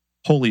 Zach,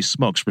 holy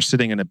smokes, we're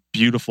sitting in a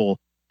beautiful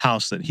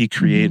house that he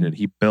created,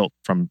 he built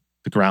from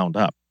the ground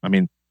up. I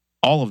mean,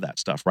 all of that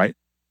stuff, right?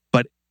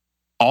 But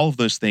all of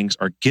those things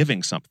are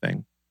giving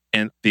something,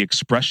 and the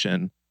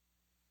expression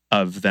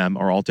of them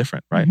are all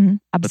different, right? Mm-hmm.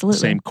 Absolutely. But the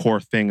same core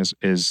thing is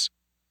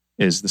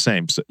the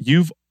same. So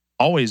you've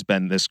always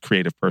been this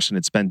creative person.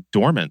 It's been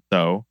dormant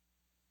though.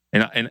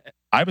 And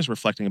I was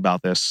reflecting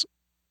about this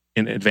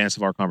in advance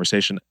of our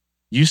conversation.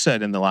 You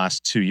said in the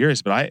last 2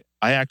 years, but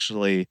I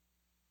actually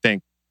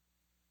think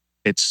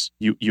it's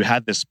you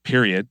had this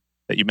period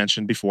that you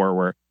mentioned before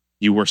where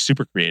you were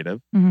super creative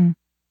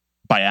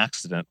by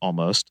accident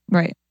almost.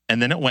 Right.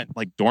 And then it went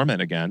like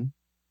dormant again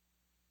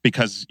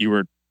because you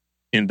were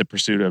in the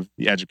pursuit of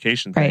the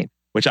education thing,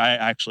 which I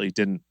actually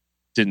didn't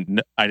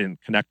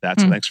connect that.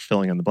 So thanks for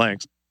filling in the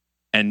blanks.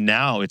 And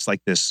now it's like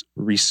this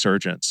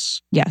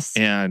resurgence. Yes.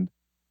 And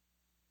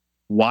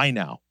why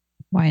now?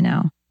 Why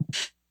now?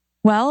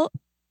 Well,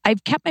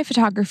 I've kept my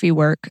photography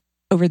work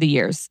over the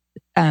years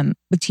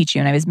with Teach You,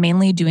 and I was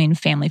mainly doing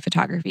family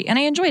photography, and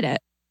I enjoyed it,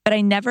 but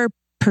I never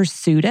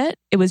pursued it.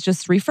 It was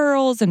just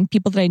referrals and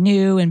people that I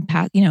knew and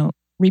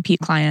repeat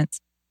clients.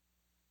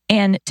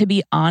 And to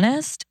be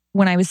honest,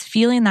 when I was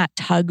feeling that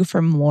tug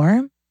for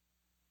more,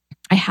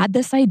 I had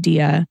this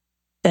idea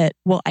that,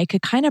 well, I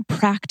could kind of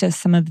practice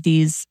some of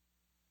these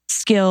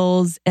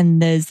skills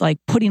and this like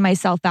putting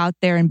myself out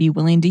there and be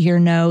willing to hear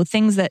no,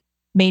 things that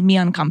made me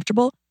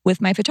uncomfortable with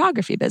my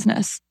photography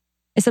business.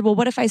 I said, well,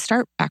 what if I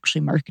start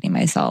actually marketing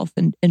myself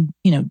and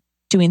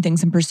doing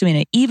things and pursuing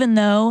it? Even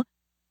though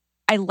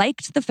I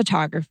liked the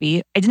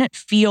photography, I didn't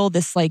feel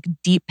this like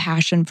deep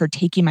passion for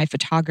taking my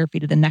photography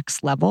to the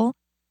next level.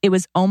 It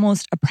was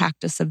almost a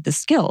practice of the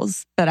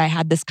skills that I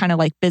had this kind of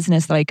like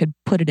business that I could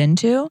put it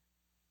into.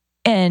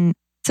 And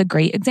it's a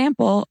great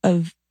example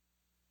of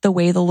the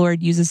way the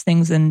Lord uses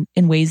things in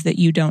ways that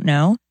you don't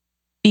know.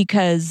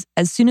 Because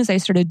as soon as I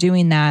started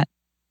doing that,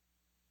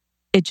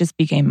 it just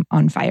became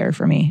on fire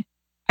for me.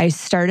 I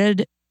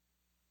started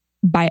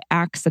by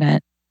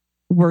accident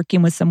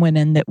working with some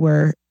women that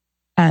were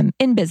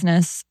in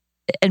business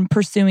and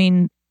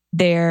pursuing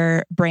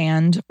their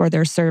brand or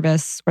their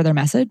service or their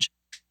message.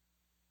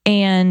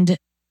 And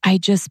I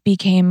just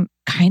became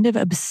kind of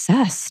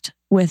obsessed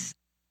with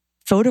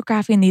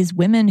photographing these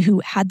women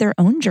who had their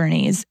own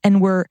journeys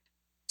and were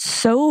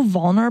so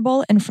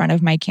vulnerable in front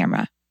of my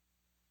camera.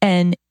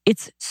 And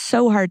it's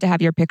so hard to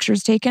have your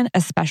pictures taken,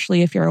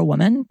 especially if you're a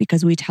woman,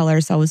 because we tell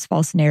ourselves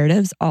false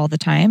narratives all the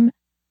time.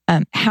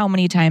 How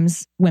many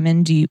times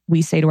women do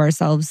we say to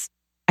ourselves,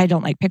 I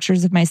don't like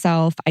pictures of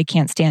myself. I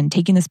can't stand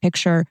taking this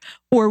picture.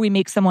 Or we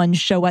make someone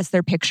show us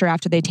their picture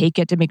after they take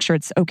it to make sure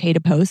it's okay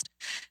to post.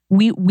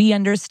 We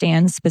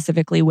understand,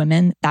 specifically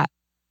women,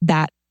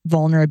 that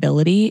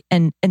vulnerability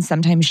and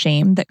sometimes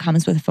shame that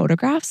comes with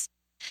photographs.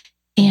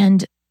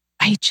 And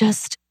I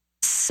just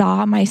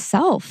saw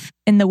myself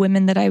in the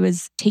women that I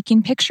was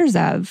taking pictures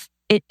of,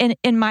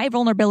 in my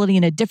vulnerability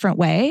in a different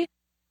way,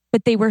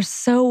 but they were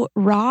so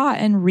raw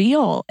and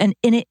real. And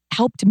it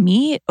helped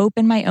me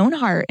open my own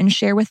heart and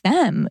share with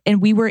them.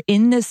 And we were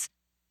in this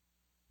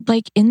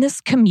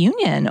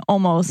communion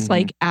almost,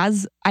 like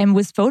as I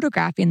was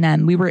photographing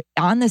them, we were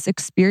on this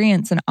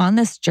experience and on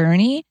this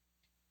journey.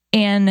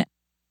 And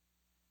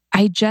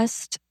I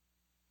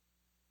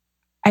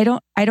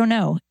don't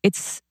know.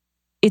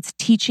 It's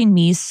teaching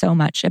me so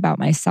much about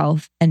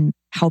myself and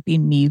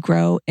helping me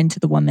grow into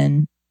the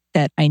woman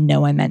that I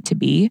know I'm meant to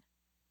be.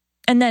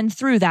 And then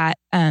through that,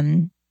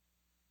 I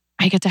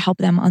get to help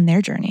them on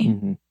their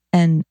journey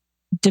and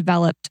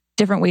developed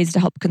different ways to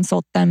help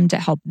consult them, to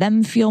help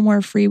them feel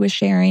more free with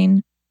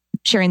sharing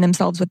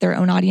themselves with their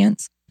own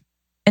audience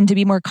and to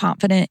be more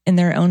confident in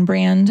their own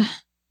brand,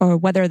 or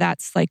whether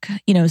that's like,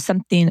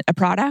 something, a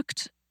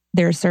product,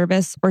 their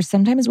service, or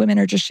sometimes women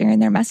are just sharing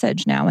their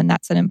message now. And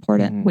that's an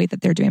important way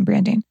that they're doing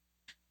branding.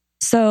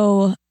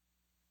 So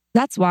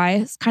that's why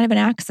it's kind of an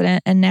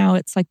accident. And now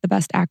it's like the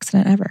best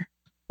accident ever.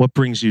 What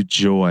brings you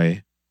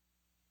joy?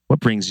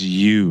 What brings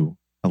you,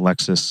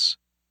 Alexis,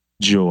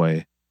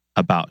 joy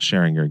about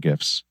sharing your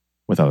gifts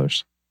with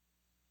others?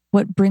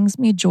 What brings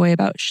me joy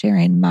about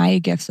sharing my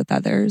gifts with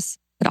others?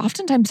 It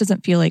oftentimes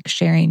doesn't feel like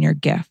sharing your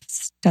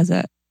gifts, does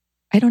it?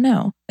 I don't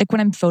know. Like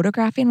when I'm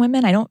photographing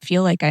women, I don't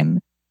feel like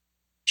I'm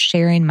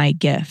sharing my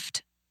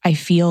gift. I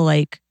feel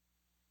like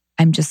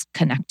I'm just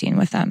connecting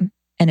with them.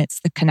 And it's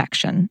the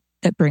connection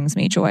that brings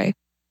me joy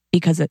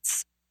because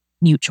it's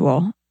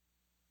mutual,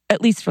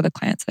 at least for the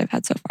clients that I've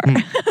had so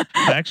far.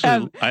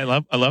 Actually, I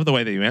love the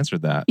way that you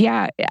answered that.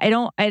 Yeah. I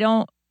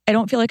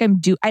don't feel like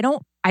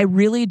I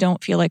really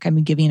don't feel like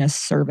I'm giving a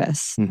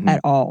service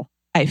at all.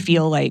 I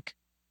feel like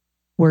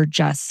we're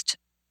just,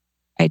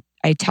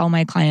 I tell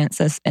my clients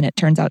this and it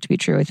turns out to be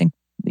true. I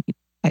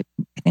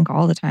think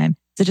all the time.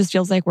 It just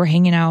feels like we're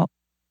hanging out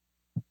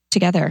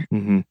together.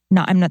 I'm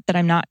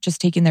not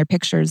just taking their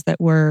pictures, that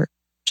we're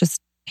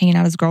just hanging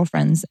out as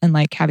girlfriends and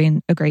like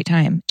having a great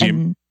time.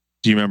 Do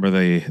you remember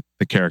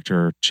the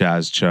character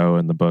Chaz Cho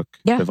in the book,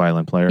 The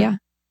Violin Player? Yeah.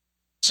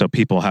 So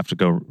people have to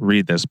go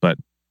read this, but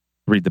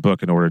read the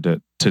book in order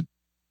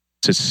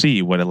to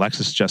see what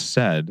Alexis just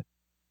said.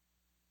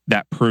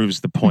 That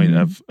proves the point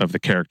of the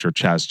character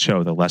Chaz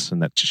Cho, the lesson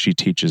that she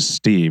teaches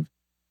Steve,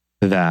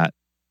 that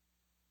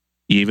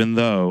even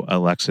though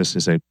Alexis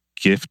is a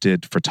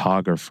gifted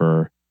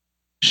photographer,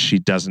 she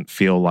doesn't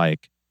feel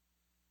like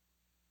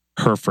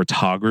her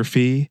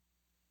photography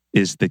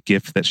is the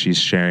gift that she's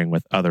sharing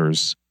with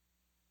others.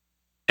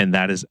 And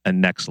that is a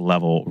next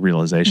level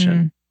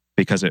realization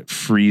because it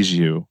frees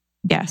you.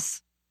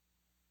 Yes.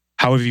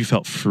 How have you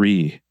felt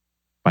free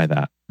by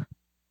that?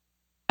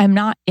 I'm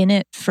not in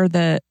it for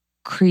the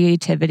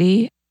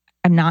creativity.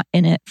 I'm not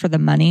in it for the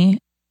money.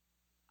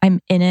 I'm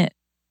in it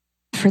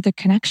for the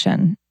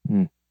connection.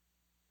 I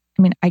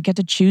mean, I get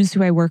to choose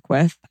who I work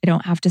with. I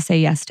don't have to say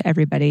yes to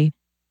everybody.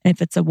 And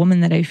if it's a woman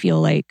that I feel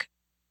like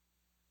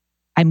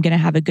I'm going to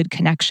have a good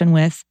connection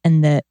with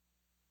and that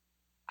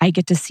I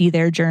get to see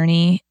their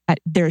journey,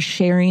 they're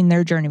sharing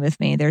their journey with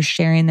me, they're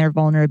sharing their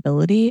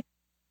vulnerability,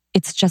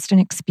 it's just an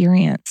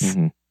experience.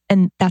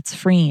 And that's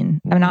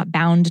freeing. I'm not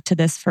bound to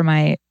this for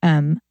my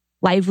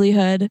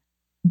livelihood.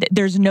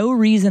 There's no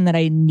reason that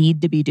I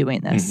need to be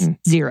doing this.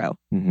 Zero,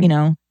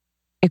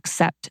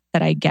 except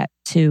that I get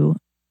to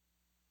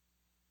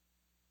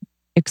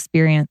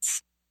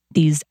experience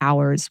these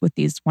hours with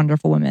these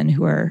wonderful women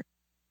who are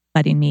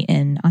letting me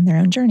in on their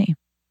own journey.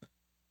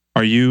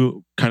 Are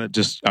you, kind of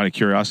just out of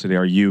curiosity,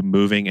 are you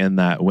moving in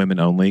that women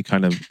only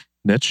kind of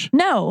niche?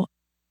 No,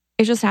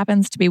 it just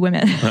happens to be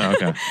women. Oh,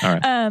 okay. All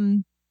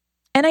right.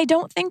 And I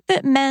don't think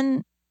that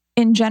men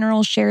in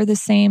general share the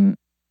same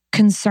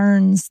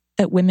concerns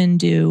that women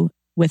do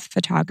with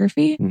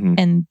photography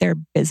and their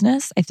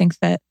business. I think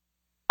that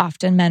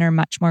often men are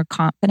much more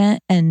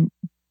confident and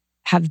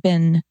have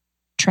been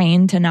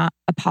trained to not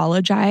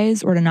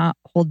apologize or to not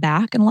hold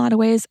back in a lot of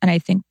ways. And I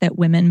think that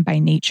women by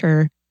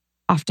nature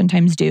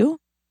oftentimes do.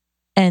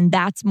 And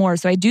that's more.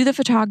 So I do the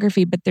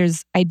photography, but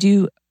there's like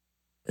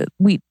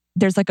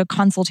a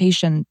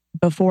consultation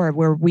before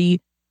where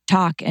we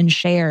talk and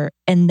share,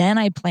 and then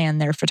I plan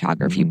their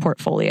photography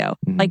portfolio.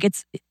 Like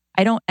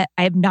I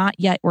have not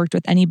yet worked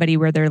with anybody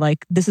where they're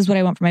like, this is what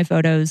I want for my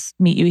photos,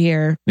 meet you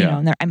here, you know,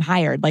 and I'm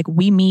hired. Like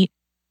we meet,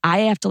 I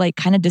have to like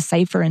kind of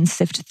decipher and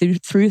sift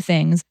through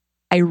things.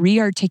 I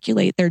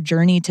re-articulate their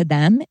journey to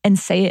them and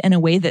say it in a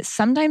way that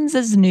sometimes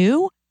is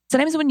new.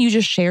 Sometimes when you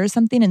just share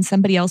something and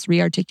somebody else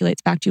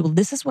re-articulates back to you, well,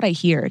 this is what I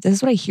hear. This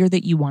is what I hear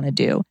that you want to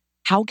do.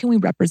 How can we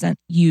represent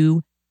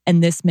you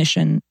and this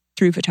mission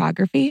through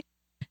photography?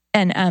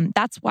 And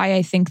that's why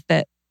I think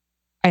that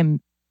I'm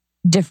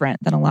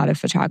different than a lot of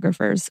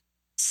photographers.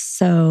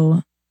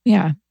 So,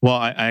 yeah. Well,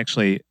 I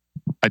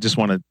just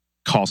want to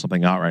call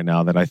something out right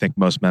now that I think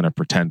most men are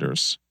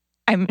pretenders.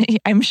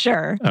 I'm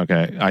sure.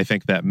 Okay. I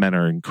think that men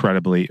are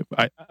incredibly,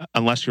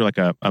 unless you're like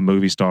a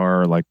movie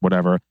star or like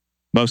whatever,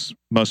 most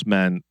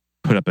men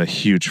put up a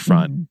huge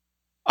front.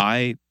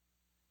 I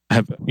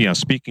have,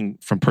 speaking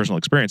from personal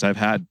experience, I've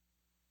had,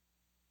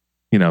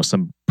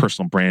 some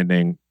personal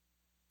branding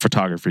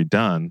photography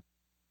done,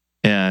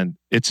 and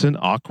it's an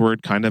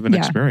awkward kind of an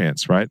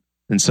experience, right?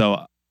 And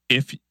so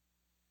if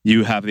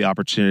you have the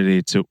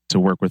opportunity to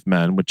work with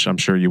men, which I'm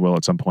sure you will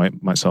at some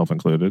point, myself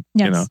included,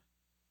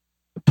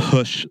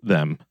 push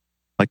them,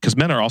 like, because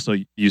men are also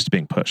used to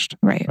being pushed,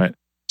 right?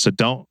 So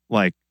don't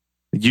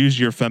use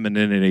your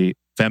femininity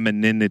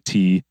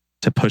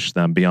to push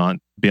them beyond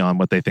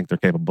what they think they're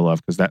capable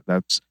of, because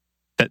that's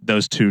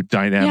those two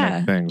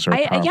dynamic things are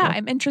powerful.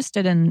 I'm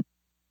interested in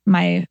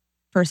my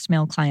first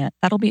male client.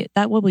 That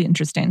will be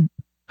interesting.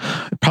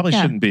 It probably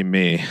shouldn't be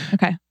me.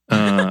 Okay.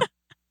 Because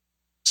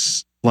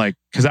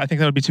I think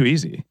that would be too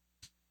easy.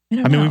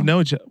 I mean, we've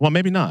known well,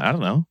 maybe not. I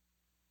don't know.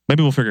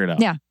 Maybe we'll figure it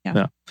out. Yeah.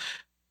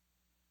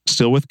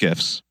 Still with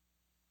gifts.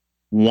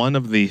 One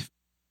of the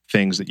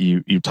things that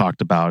you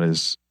talked about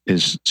is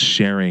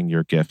sharing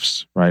your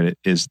gifts, right? It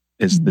is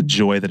the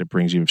joy that it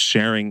brings you, of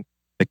sharing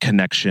the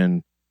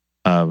connection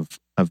of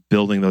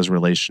building those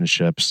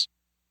relationships.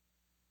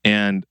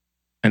 And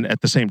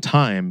at the same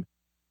time,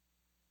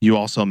 you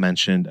also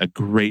mentioned a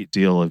great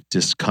deal of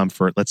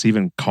discomfort. Let's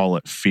even call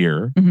it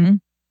fear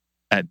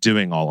at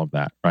doing all of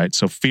that, right?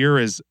 So fear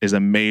is a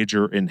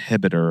major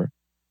inhibitor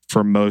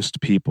for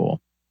most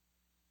people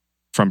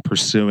from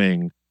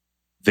pursuing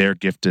their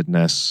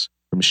giftedness,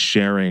 from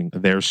sharing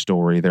their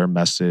story, their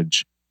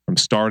message, from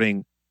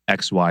starting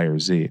X, Y, or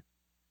Z.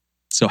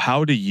 So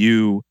how do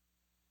you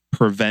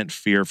prevent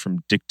fear from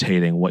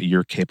dictating what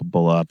you're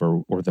capable of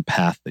or the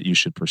path that you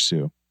should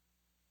pursue?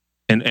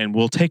 And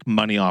we'll take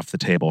money off the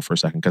table for a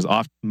second, because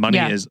money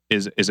is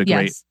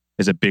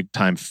a big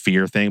time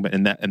fear thing, but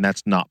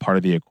that's not part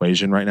of the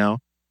equation right now.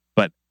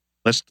 But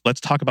let's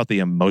talk about the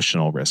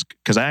emotional risk,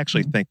 because I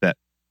actually think that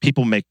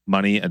people make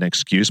money an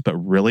excuse, but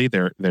really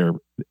they're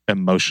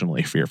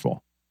emotionally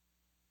fearful.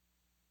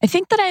 I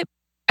think that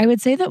I would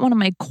say that one of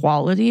my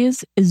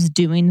qualities is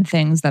doing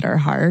things that are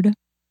hard,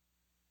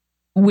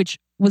 which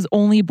was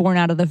only born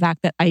out of the fact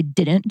that I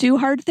didn't do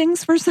hard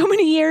things for so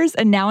many years.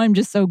 And now I'm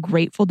just so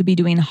grateful to be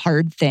doing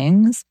hard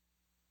things.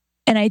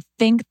 And I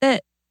think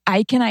that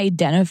I can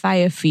identify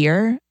a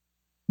fear,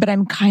 but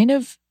I'm kind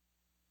of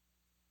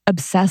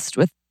obsessed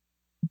with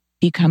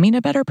becoming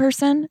a better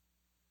person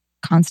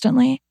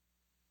constantly.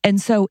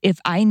 And so if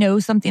I know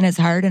something is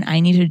hard and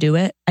I need to do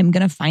it, I'm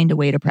going to find a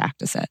way to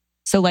practice it.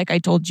 So like I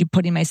told you,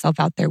 putting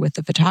myself out there with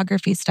the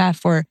photography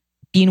stuff, or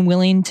being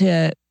willing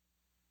to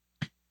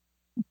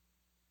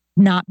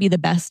not be the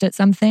best at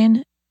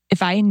something.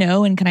 If I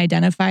know and can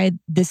identify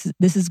this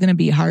is going to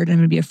be hard and I'm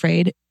going to be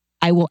afraid,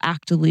 I will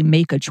actively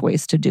make a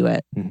choice to do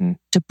it,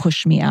 to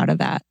push me out of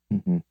that.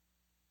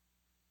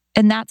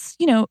 And that's,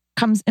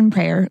 comes in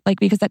prayer, like,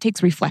 because that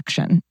takes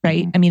reflection,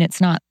 right? I mean, it's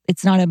not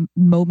a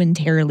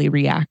momentary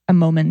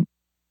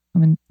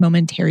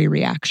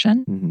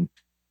reaction.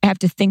 I have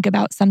to think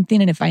about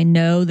something. And if I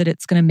know that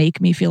it's going to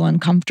make me feel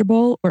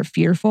uncomfortable or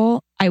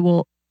fearful, I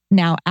will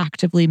now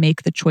actively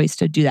make the choice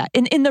to do that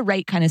in the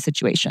right kind of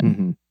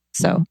situation.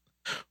 So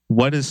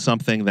what is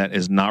something that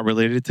is not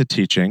related to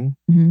teaching,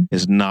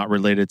 is not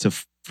related to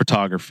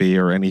photography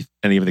or any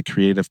of the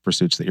creative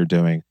pursuits that you're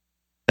doing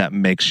that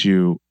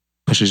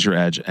pushes your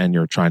edge and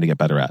you're trying to get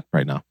better at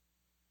right now?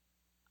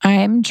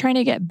 I'm trying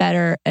to get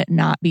better at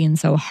not being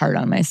so hard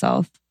on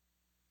myself.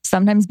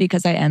 Sometimes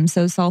because I am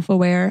so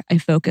self-aware, I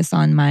focus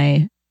on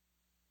my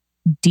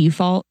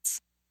defaults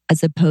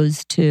as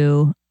opposed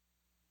to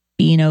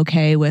being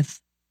okay with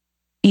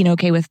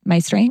my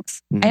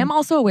strengths. I am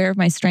also aware of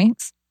my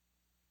strengths,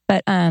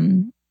 but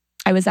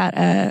I was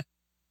at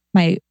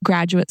my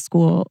graduate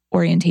school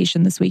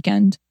orientation this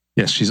weekend.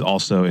 Yes, she's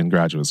also in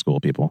graduate school,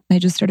 people. I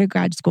just started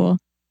grad school.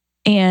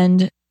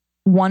 And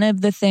one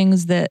of the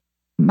things that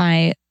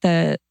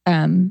the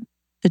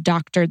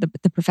doctor,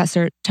 the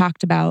professor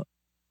talked about,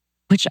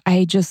 which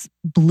I just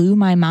blew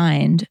my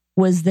mind,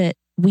 was that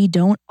we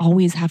don't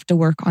always have to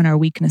work on our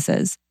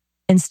weaknesses.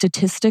 And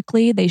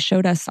statistically, they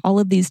showed us all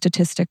of these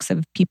statistics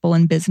of people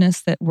in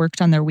business that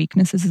worked on their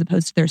weaknesses as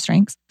opposed to their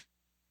strengths.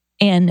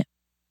 And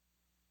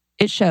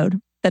it showed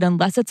that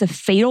unless it's a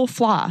fatal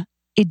flaw,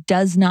 it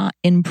does not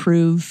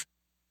improve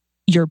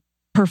your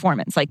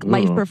performance, like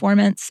life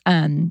performance,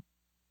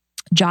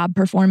 job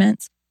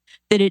performance,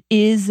 that it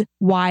is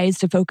wise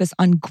to focus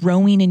on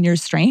growing in your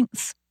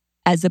strengths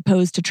as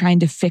opposed to trying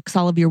to fix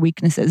all of your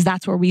weaknesses.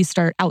 That's where we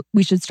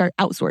should start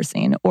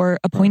outsourcing or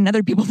appointing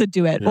other people to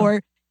do it,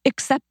 or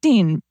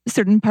accepting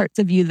certain parts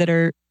of you that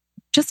are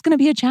just going to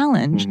be a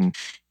challenge.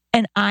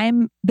 And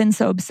I've been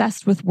so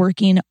obsessed with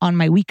working on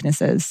my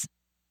weaknesses.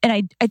 And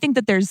I think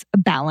that there's a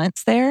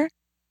balance there.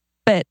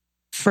 But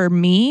for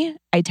me,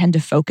 I tend to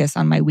focus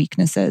on my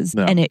weaknesses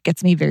and it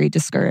gets me very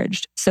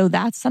discouraged. So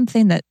that's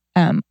something that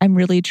I'm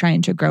really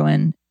trying to grow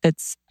in.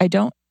 I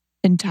don't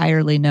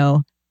entirely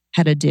know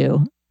how to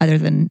do other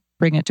than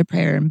bring it to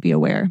prayer and be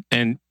aware.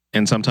 And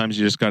sometimes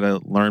you just got to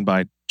learn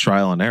by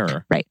trial and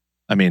error. Right.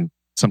 I mean,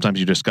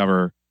 sometimes you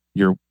discover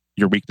your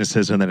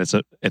weaknesses and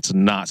that it's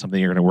not something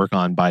you're going to work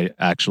on by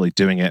actually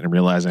doing it and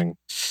realizing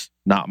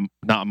not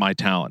my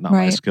talent, not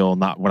my skill,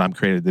 not what I'm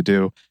created to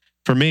do.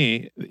 For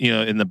me,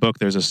 in the book,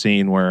 there's a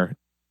scene where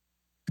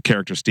the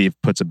character Steve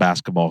puts a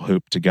basketball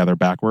hoop together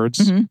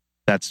backwards.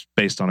 That's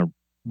based on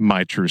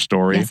my true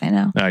story. Yes, I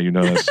know. You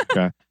know this.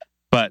 Okay.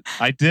 But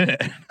I did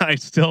it. I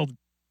still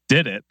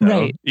did it,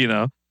 though,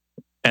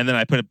 And then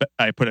I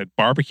put a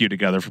barbecue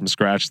together from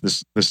scratch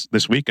this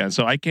weekend.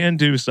 So I can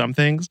do some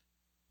things,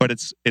 but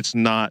it's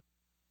not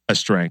a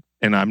strength.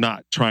 And I'm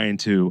not trying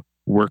to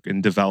work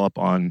and develop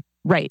on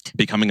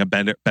becoming a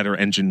better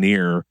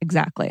engineer.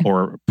 Exactly.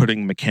 Or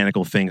putting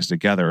mechanical things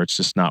together. It's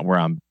just not where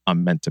I'm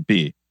meant to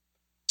be.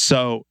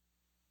 So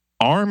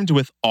armed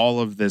with all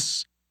of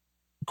this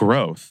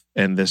growth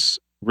and this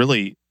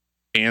really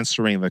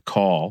answering the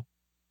call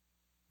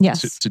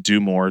to do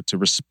more, to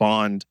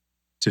respond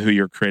to who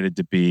you're created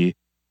to be,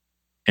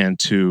 and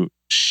to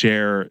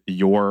share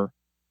your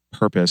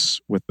purpose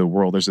with the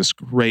world. There's this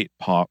great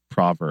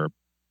proverb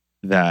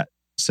that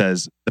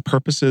says, the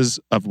purposes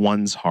of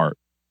one's heart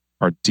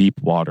are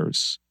deep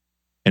waters,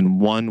 and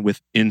one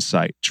with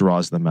insight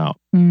draws them out.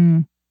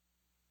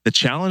 The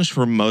challenge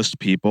for most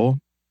people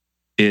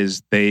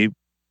is they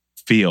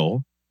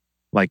feel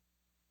like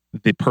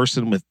the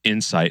person with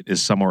insight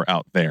is somewhere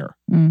out there.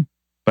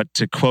 But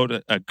to quote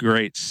a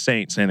great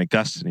saint, St.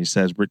 Augustine, he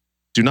says,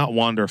 do not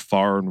wander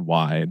far and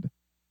wide,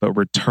 but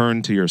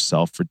return to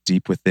yourself, for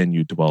deep within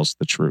you dwells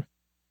the truth.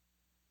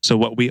 So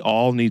what we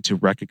all need to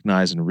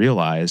recognize and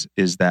realize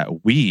is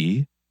that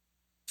we,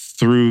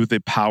 through the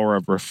power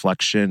of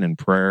reflection and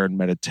prayer and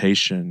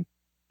meditation,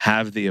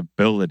 have the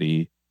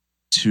ability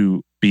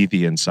to be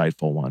the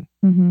insightful one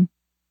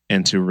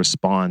and to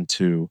respond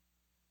to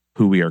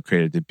who we are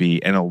created to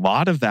be. And a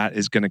lot of that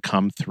is going to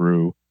come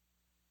through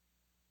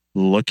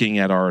looking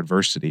at our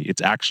adversity.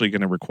 It's actually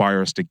going to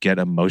require us to get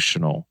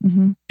emotional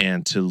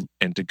and to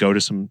go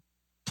to some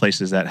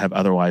places that have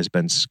otherwise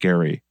been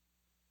scary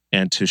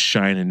and to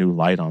shine a new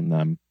light on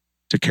them,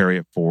 to carry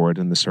it forward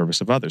in the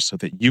service of others so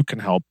that you can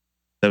help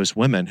those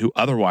women who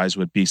otherwise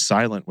would be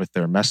silent with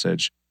their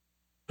message,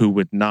 who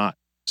would not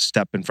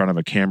step in front of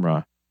a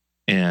camera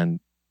and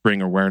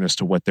bring awareness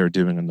to what they're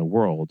doing in the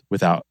world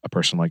without a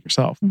person like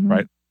yourself,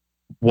 right?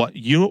 What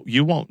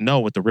you won't know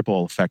what the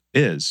ripple effect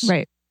is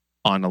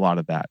on a lot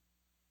of that.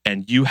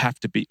 And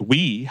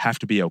we have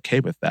to be okay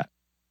with that.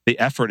 The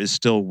effort is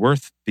still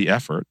worth the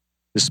effort,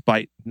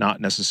 despite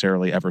not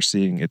necessarily ever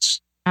seeing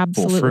its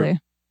full fruit.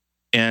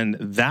 And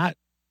that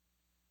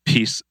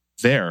piece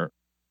there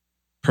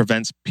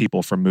prevents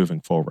people from moving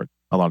forward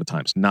a lot of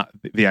times. Not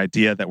the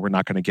idea that we're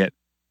not going to get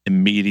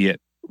immediate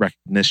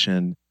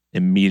recognition,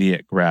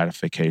 immediate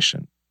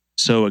gratification.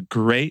 So a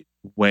great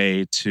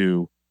way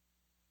to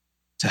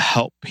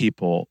help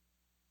people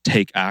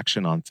take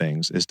action on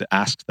things is to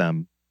ask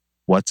them,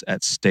 what's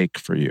at stake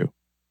for you.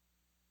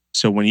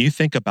 So when you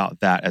think about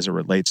that as it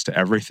relates to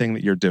everything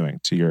that you're doing,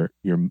 to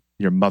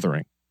your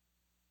mothering,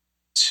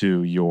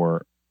 to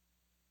your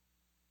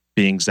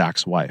being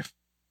Zach's wife,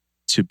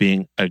 to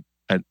being an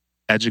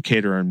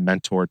educator and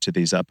mentor to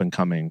these up and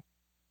coming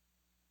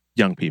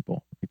young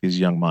people, these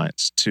young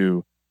minds,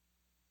 to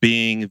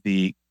being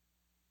the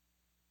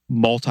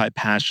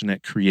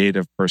multi-passionate,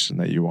 creative person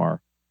that you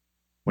are.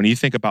 When you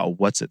think about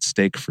what's at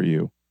stake for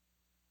you,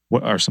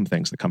 what are some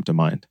things that come to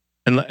mind?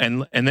 And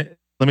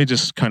let me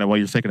just kind of, while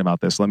you're thinking about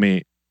this, let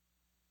me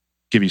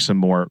give you some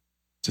more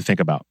to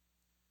think about.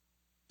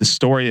 The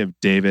story of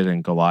David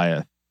and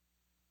Goliath.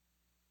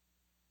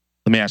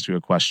 Let me ask you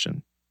a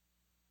question.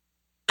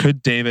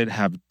 Could David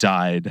have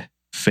died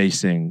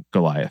facing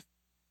Goliath?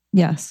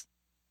 Yes.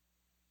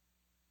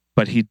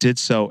 But he did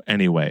so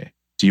anyway.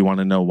 Do you want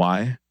to know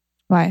why?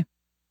 Why?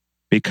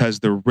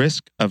 Because the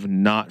risk of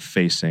not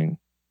facing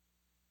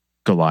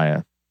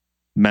Goliath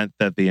meant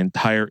that the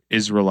entire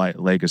Israelite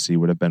legacy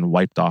would have been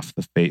wiped off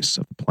the face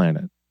of the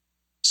planet.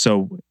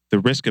 So the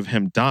risk of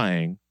him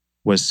dying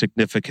was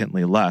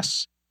significantly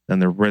less than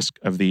the risk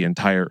of the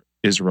entire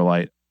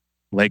Israelite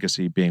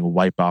legacy being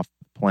wiped off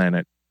the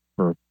planet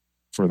for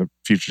the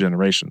future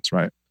generations,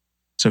 right?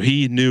 So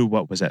he knew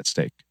what was at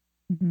stake,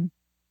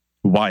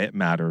 why it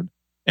mattered,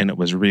 and it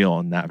was real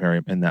in that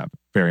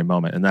very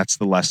moment. And that's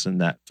the lesson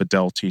that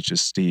Fidel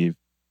teaches Steve,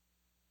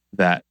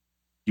 that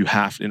you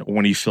have to,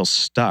 when you feel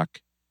stuck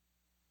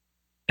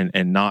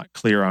and not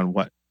clear on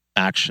what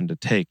action to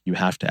take, you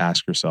have to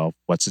ask yourself,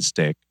 what's at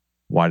stake?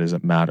 Why does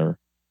it matter?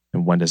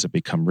 And when does it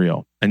become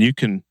real? And you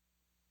can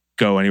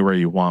go anywhere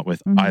you want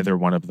with either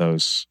one of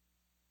those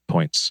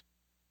points.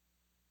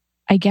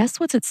 I guess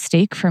what's at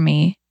stake for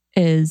me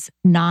is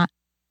not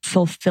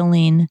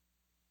fulfilling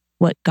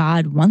what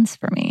God wants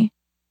for me,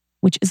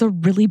 which is a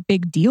really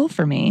big deal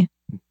for me.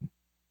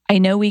 I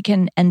know we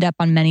can end up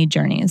on many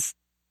journeys,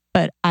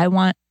 but I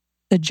want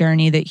the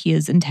journey that He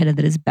has intended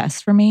that is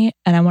best for me,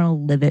 and I want to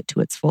live it to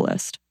its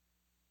fullest.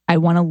 I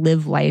want to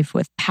live life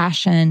with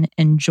passion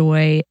and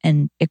joy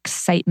and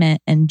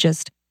excitement and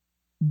just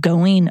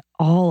going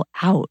all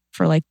out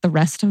for like the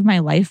rest of my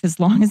life as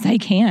long as I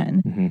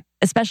can.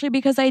 Especially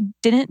because I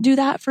didn't do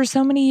that for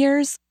so many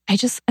years. I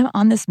just am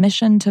on this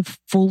mission to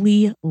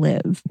fully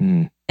live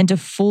and to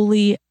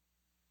fully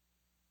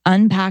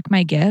unpack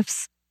my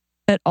gifts,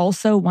 but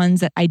also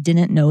ones that I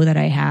didn't know that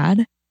I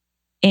had,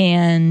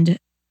 and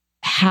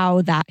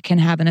how that can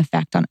have an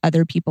effect on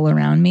other people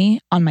around me,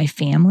 on my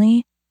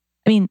family.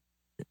 I mean,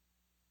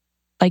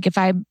 like if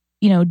I,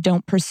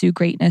 don't pursue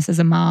greatness as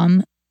a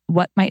mom,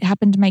 what might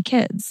happen to my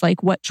kids?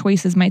 Like what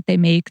choices might they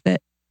make that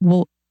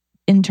will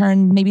in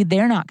turn, maybe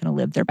they're not going to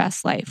live their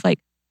best life. Like,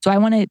 so I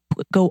want to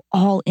go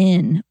all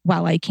in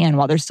while I can,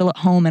 while they're still at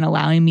home and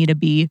allowing me to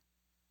be,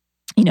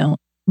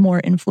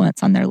 more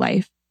influence on their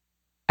life.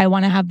 I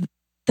want to have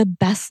the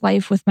best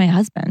life with my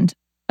husband,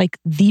 like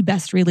the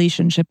best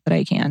relationship that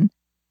I can.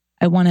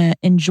 I want to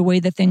enjoy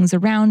the things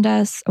around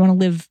us. I want to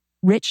live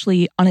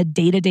richly on a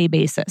day-to-day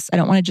basis. I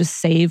don't want to just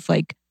save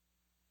like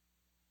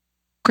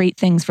great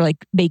things for like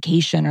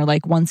vacation or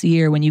like once a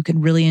year when you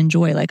can really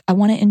enjoy. Like I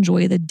want to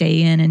enjoy the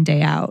day in and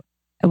day out.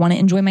 I want to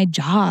enjoy my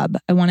job.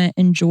 I want to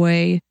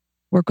enjoy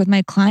work with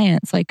my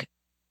clients, like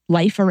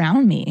life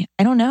around me.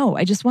 I don't know.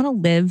 I just want to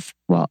live.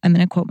 Well, I'm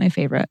going to quote my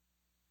favorite,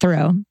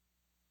 Thoreau.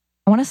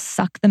 I want to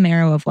suck the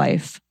marrow of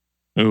life.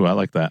 Ooh, I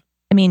like that.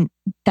 I mean,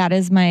 that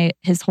is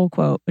his whole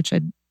quote, which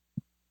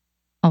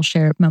I'll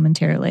share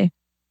momentarily,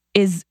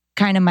 is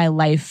kind of my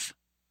life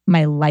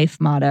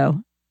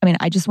motto. I mean,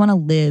 I just want to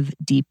live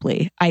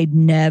deeply. I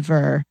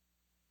never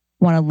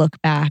want to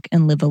look back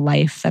and live a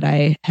life that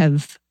I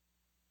have,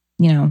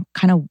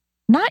 kind of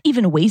not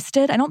even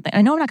wasted. I know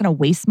I'm not going to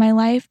waste my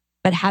life,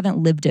 but haven't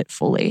lived it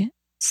fully.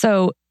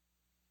 So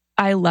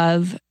I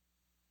love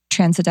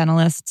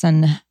transcendentalists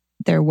and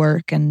their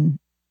work and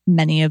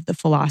many of the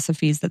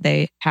philosophies that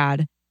they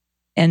had.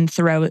 And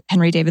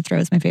Henry David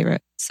Thoreau is my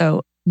favorite.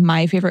 So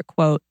my favorite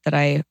quote that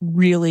I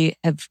really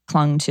have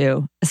clung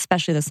to,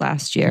 especially this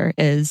last year,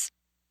 is,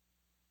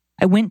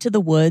 I went to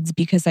the woods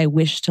because I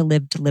wished to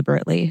live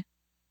deliberately,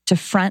 to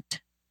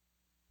front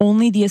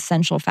only the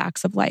essential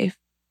facts of life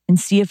and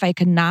see if I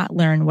could not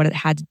learn what it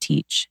had to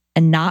teach,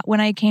 and not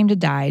when I came to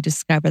die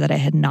discover that I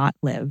had not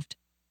lived.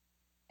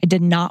 I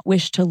did not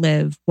wish to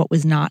live what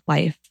was not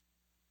life.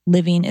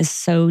 Living is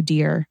so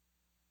dear.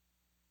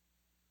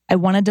 I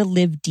wanted to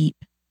live deep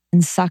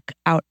and suck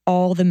out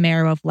all the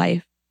marrow of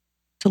life,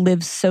 to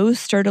live so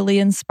sturdily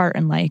and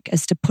Spartan-like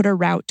as to put a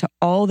route to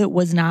all that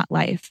was not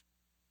life,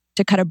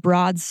 to cut a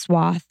broad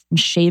swath and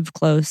shave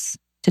close,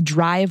 to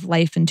drive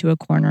life into a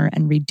corner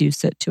and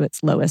reduce it to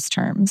its lowest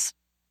terms.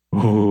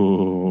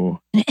 Ooh.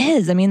 And it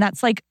is. I mean,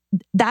 that's like,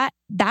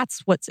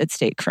 that's what's at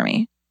stake for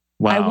me.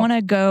 Wow. I want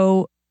to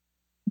go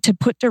to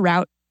put to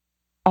route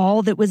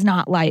all that was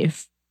not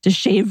life, to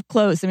shave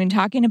close. I mean,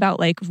 talking about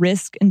like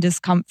risk and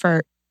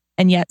discomfort,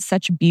 and yet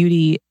such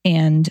beauty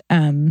and...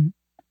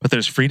 But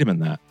there's freedom in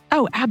that.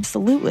 Oh,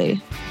 absolutely.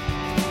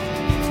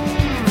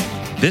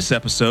 This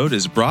episode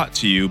is brought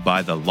to you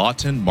by the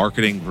Lawton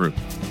Marketing Group.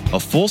 a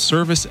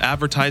full-service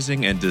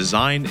advertising and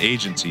design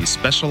agency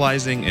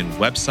specializing in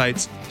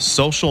websites,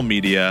 social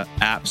media,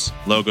 apps,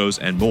 logos,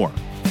 and more.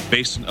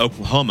 Based in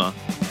Oklahoma,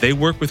 they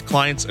work with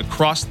clients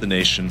across the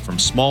nation, from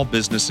small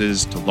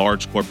businesses to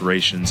large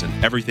corporations and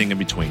everything in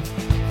between.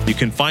 You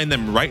can find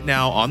them right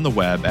now on the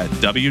web at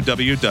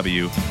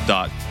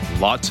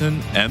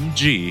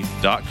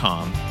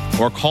www.lawtonmg.com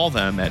or call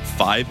them at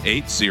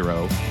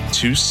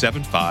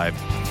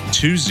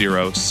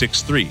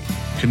 580-275-2063.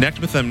 Connect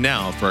with them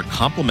now for a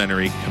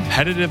complimentary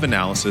competitive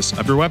analysis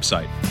of your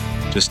website.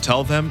 Just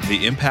tell them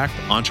the Impact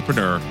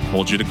Entrepreneur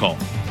told you to call.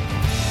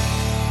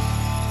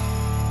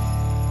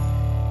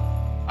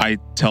 I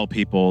tell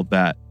people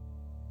that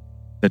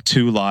the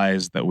two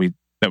lies that we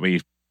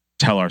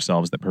tell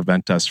ourselves that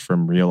prevent us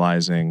from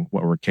realizing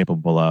what we're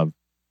capable of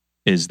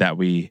is that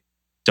we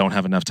don't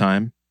have enough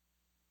time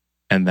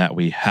and that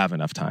we have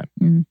enough time.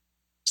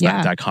 It's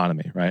that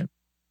dichotomy, right?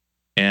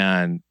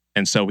 And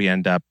so we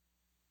end up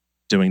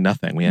doing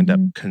nothing. We end up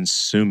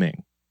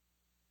consuming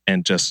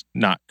and just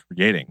not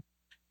creating.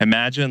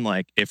 Imagine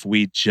like if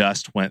we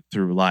just went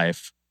through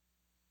life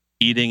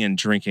eating and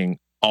drinking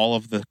all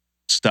of the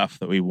stuff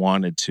that we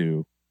wanted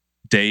to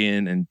day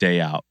in and day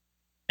out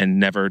and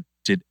never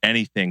did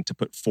anything to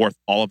put forth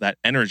all of that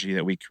energy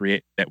that we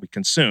create, that we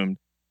consumed,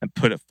 and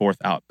put it forth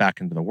out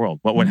back into the world.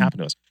 What would happen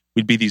to us?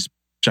 We'd be these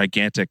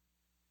gigantic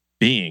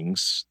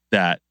beings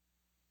that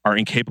are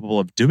incapable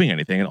of doing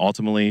anything, and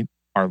ultimately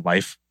our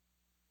life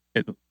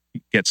it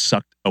gets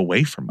sucked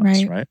away from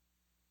us, right?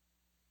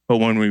 But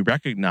when we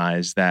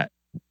recognize that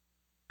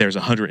there's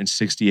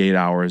 168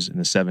 hours in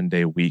a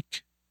 7-day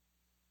week,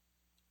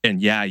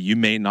 and you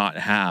may not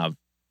have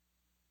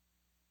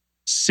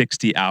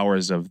 60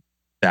 hours of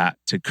that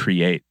to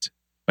create,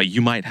 but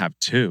you might have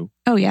 2.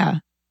 Oh, yeah.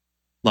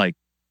 Like,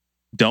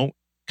 don't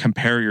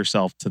compare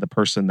yourself to the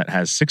person that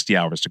has 60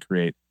 hours to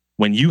create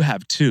when you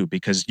have 2,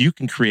 because you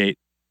can create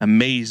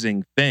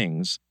amazing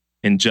things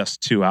in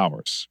just 2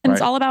 hours. And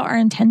it's all about our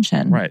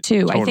intention,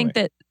 too. Totally. I think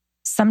that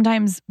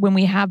sometimes when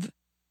we have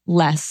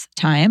less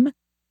time,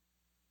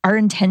 our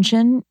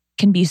intention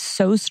can be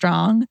so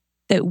strong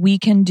that we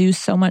can do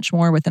so much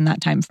more within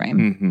that time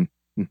frame.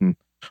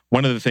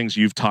 One of the things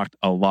you've talked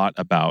a lot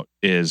about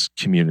is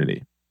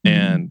community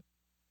and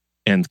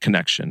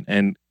connection.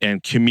 And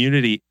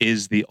community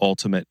is the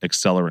ultimate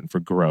accelerant for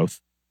growth.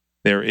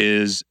 There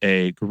is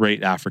a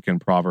great African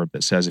proverb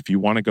that says, if you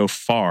want to go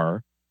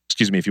fast,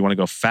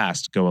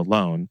 go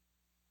alone.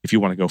 If you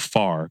want to go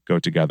far, go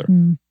together.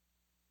 And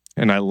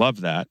I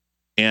love that.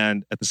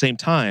 And at the same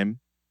time,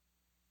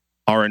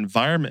 our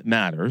environment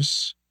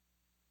matters,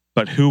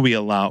 but who we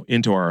allow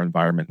into our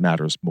environment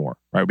matters more,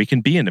 right? We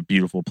can be in a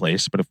beautiful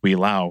place, but if we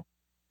allow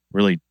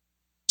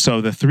so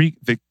the three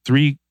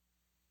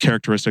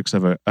characteristics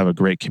of a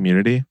great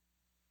community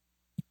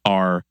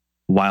are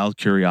wild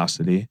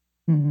curiosity,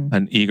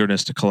 an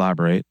eagerness to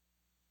collaborate,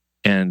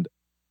 and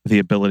the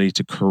ability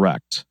to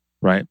correct,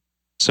 right?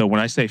 So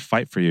when I say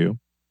fight for you,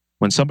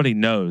 when somebody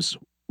knows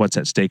what's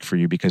at stake for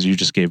you because you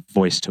just gave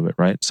voice to it,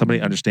 right?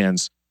 Somebody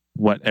understands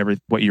what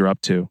you're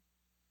up to.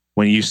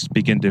 When you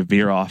begin to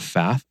veer off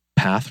path,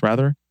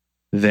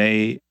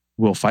 they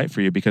will fight for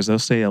you because they'll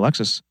say,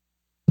 Alexis,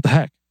 what the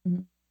heck?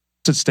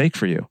 What's at stake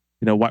for you?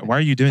 Why are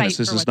you doing this?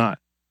 This is not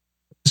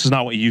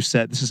what you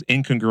said. This is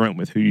incongruent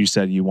with who you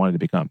said you wanted to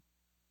become.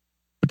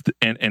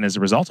 And as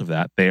a result of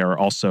that, they are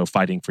also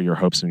fighting for your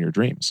hopes and your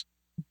dreams.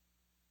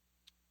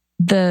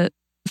 The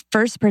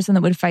first person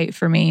that would fight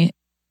for me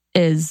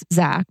is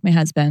Zach, my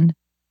husband.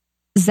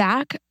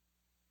 Zach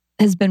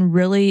has been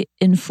really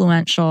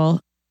influential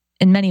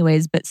in many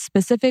ways, but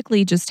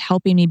specifically just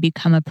helping me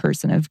become a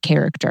person of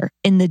character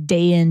in the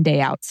day in, day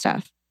out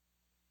stuff.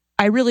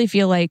 I really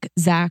feel like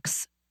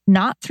Zach's,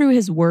 not through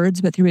his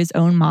words, but through his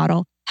own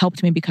model,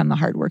 helped me become a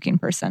hardworking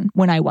person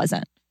when I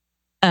wasn't.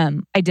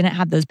 I didn't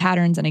have those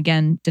patterns and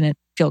again, didn't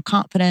feel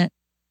confident,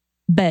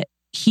 but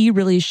he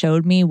really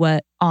showed me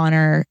what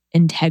honor,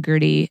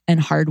 integrity, and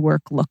hard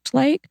work looked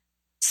like.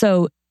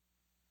 So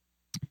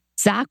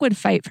Zach would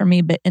fight for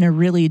me, but in a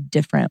really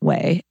different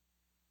way,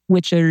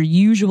 which are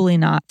usually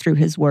not through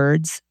his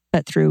words,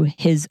 but through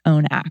his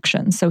own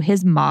actions. So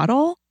his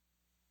model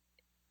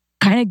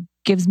kind of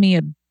gives me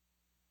a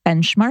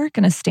benchmark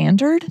and a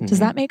standard. Does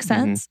that make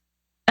sense?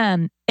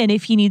 And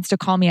if he needs to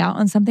call me out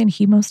on something,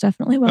 he most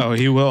definitely will. Oh,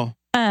 he will.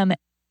 And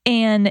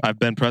I've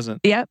been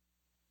present. Yep.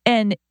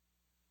 And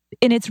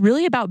it's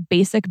really about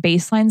basic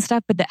baseline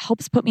stuff, but that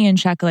helps put me in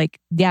check. Like,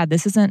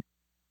 this isn't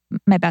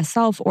my best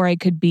self, or I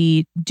could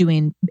be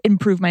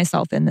improve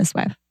myself in this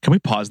way. Can we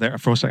pause there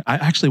for a second? I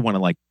actually want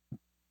to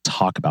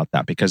talk about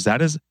that because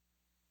that is,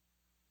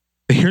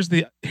 here's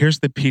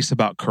the piece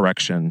about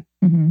correction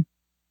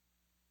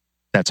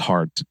that's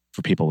hard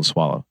for people to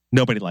swallow.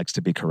 Nobody likes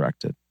to be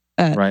corrected,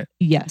 right?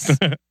 Yes.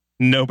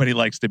 Nobody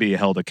likes to be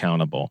held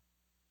accountable.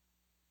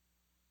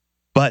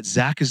 But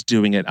Zach is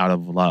doing it out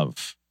of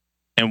love.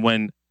 And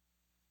when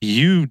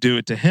you do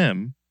it to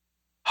him,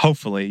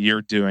 hopefully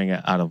you're doing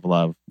it out of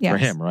love for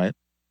him, right?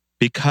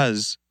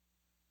 Because,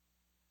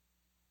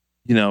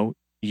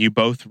 you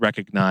both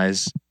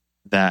recognize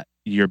that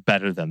you're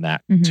better than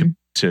that Mhm.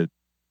 to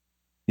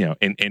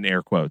in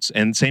air quotes.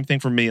 And same thing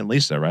for me and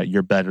Lisa, right?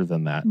 You're better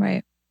than that.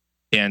 Right.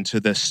 And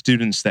to the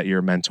students that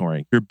you're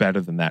mentoring, you're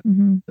better than that.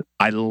 Mhm.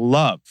 I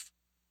love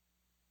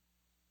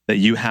that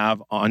you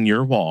have on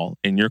your wall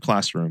in your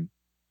classroom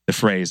the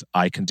phrase,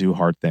 I can do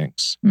hard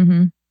things.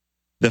 Mhm.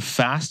 The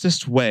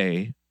fastest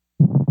way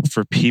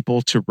for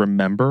people to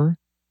remember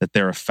that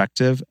they're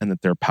effective and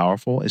that they're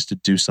powerful is to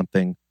do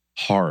something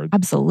hard.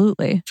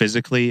 Absolutely.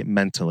 Physically,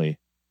 mentally,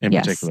 in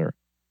Yes. particular.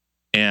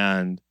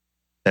 And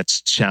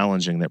that's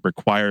challenging, that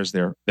requires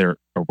their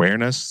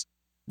awareness,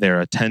 their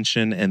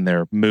attention, and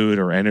their mood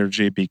or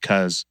energy,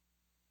 because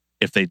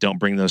if they don't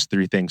bring those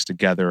three things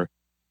together,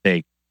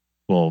 they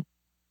will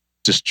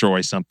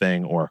destroy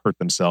something or hurt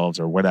themselves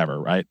or whatever,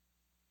 right?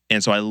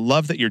 And so I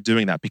love that you're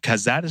doing that,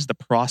 because that is the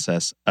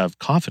process of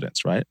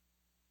confidence, right?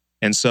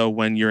 And so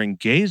when you're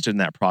engaged in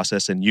that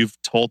process and you've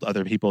told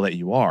other people that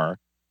you are,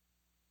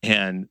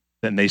 and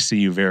then they see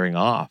you veering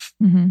off,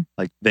 Mhm.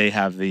 like they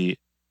have the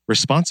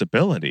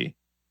responsibility.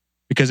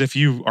 Because if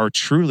you are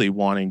truly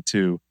wanting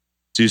to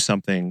do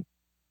something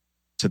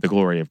to the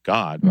glory of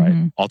God, right?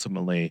 Mhm.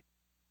 Ultimately,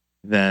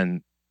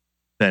 then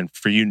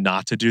for you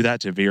not to do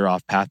that, to veer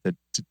off path,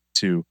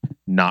 to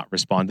not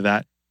respond to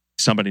that,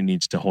 somebody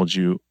needs to hold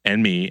you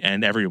and me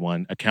and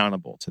everyone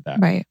accountable to that.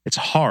 Right. It's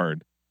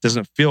hard. It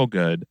doesn't feel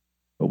good.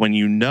 But when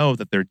you know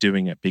that they're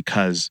doing it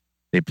because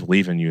they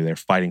believe in you, they're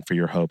fighting for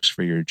your hopes,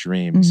 for your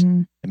dreams,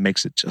 Mhm. it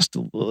makes it just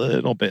a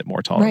little bit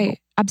more tolerable. Right.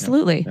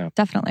 Absolutely. Yeah.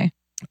 Definitely.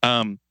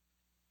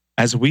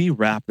 As we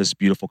wrap this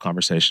beautiful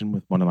conversation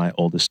with one of my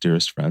oldest,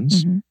 dearest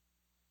friends,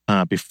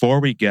 Mhm. before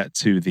we get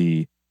to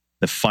the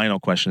final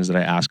questions that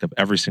I ask of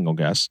every single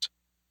guest,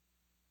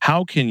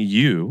 how can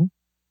you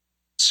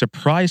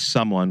surprise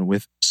someone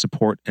with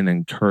support and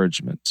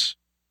encouragement?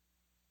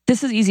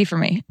 This is easy for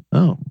me.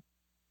 Oh,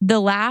 The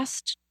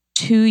last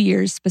 2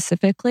 years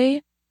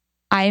specifically,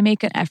 I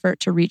make an effort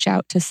to reach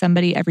out to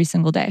somebody every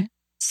single day.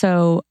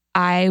 So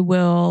I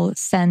will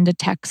send a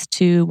text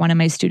to one of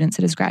my students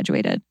that has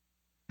graduated.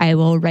 I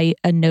will write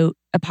a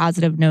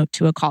positive note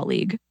to a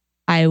colleague.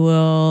 I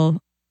will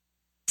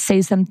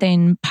say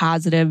something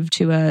positive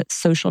to a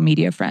social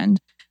media friend.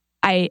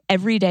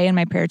 Every day in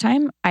my prayer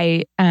time,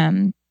 I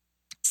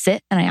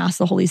sit and I ask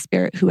the Holy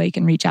Spirit who I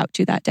can reach out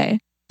to that day.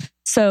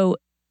 So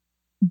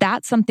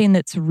that's something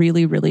that's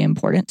really, really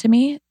important to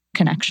me.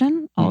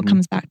 Connection. All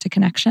comes back to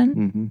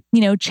connection.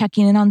 Mm-hmm.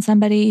 Checking in on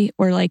somebody,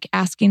 or like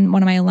asking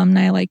one of my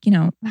alumni, like,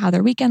 how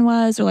their weekend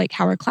was, or like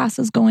how our class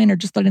is going, or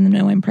just letting them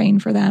know I'm praying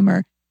for them.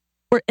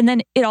 And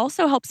then it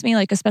also helps me,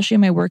 like, especially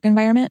in my work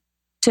environment,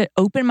 to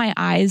open my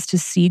eyes to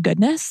see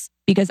goodness,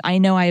 because I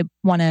know I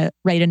want to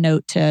write a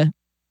note to,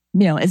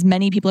 as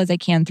many people as I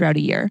can throughout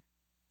a year.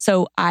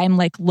 So I'm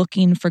like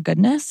looking for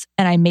goodness,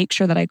 and I make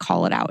sure that I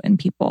call it out in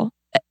people.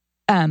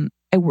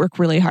 I work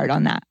really hard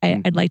on that.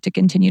 I'd like to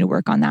continue to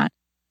work on that.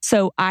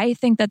 So I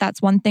think that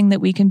that's one thing that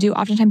we can do.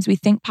 Oftentimes we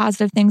think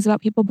positive things about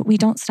people, but we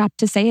don't stop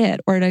to say it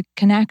or to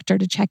connect or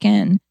to check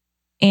in.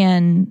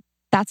 And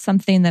that's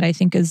something that I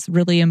think is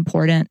really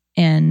important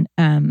and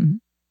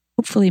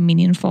hopefully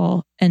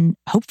meaningful, and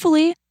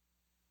hopefully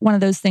one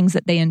of those things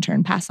that they in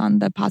turn pass on,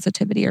 the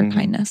positivity or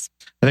kindness.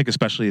 I think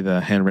especially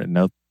the handwritten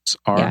notes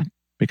are,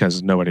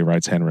 because nobody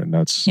writes handwritten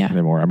notes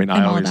anymore. I mean,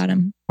 I'm all about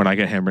them. When I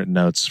get handwritten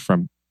notes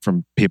from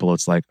people,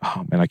 it's like,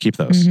 oh man, I keep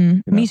those.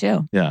 Me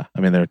too. Yeah.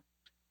 I mean, they're,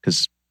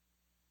 because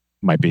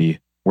might be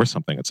worth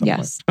something at some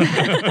point.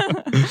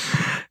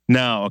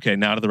 Now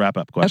to the wrap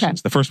up questions.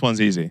 Okay. The first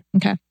one's easy.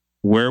 Okay.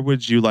 Where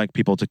would you like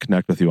people to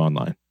connect with you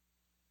online?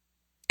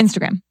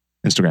 Instagram.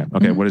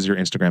 Okay. What is your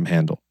Instagram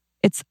handle?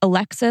 It's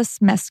Alexis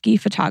Meschi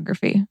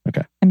Photography.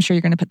 Okay. I'm sure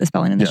you're going to put the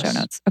spelling in the show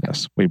notes. Okay.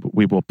 Yes.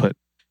 We will put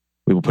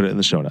it in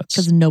the show notes.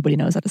 Because nobody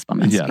knows how to spell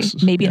Meschi.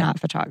 Yes. Maybe not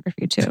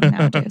photography too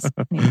nowadays.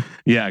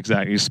 Yeah,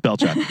 exactly. Spell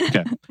check.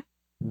 Okay.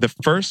 The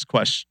first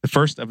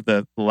of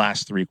the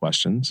last three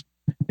questions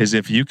is,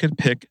 if you could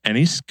pick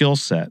any skill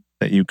set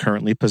that you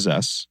currently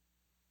possess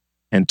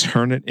and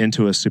turn it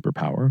into a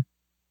superpower,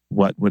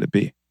 what would it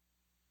be?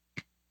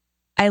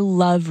 I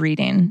love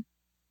reading,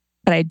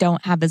 but I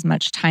don't have as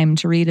much time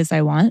to read as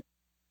I want.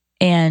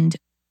 And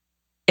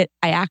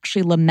I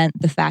actually lament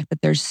the fact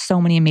that there's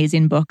so many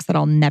amazing books that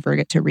I'll never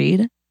get to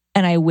read.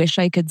 And I wish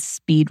I could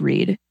speed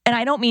read. And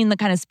I don't mean the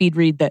kind of speed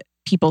read that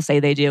people say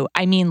they do.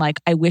 I mean, like,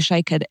 I wish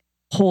I could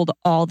hold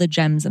all the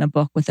gems in a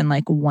book within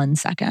like 1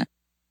 second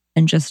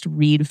and just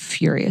read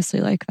furiously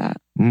like that.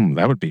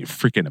 That would be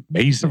freaking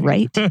amazing.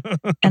 Right?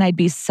 And I'd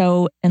be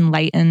so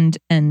enlightened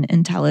and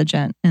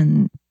intelligent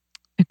and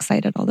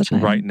excited all the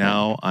time. Right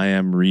now, I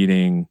am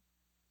reading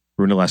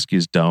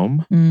Brunelleschi's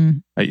Dome.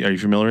 Are you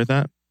familiar with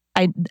that?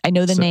 I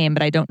know the name,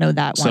 but I don't know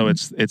that one. So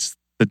it's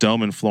the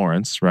dome in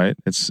Florence, right?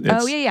 It's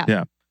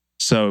yeah.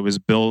 So it was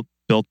built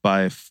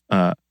by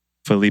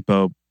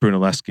Filippo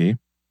Brunelleschi,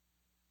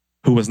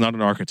 who was not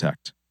an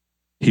architect.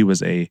 He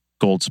was a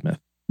goldsmith.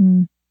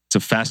 It's a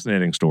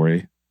fascinating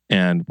story.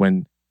 And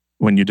when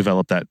you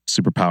develop that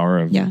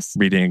superpower of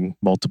reading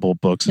multiple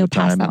books at a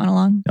time, you'll pass that one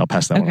along? I'll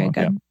pass that one along.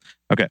 Good.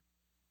 Yeah. Okay.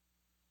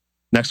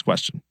 Next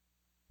question.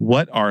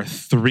 What are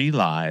 3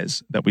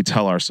 lies that we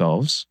tell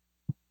ourselves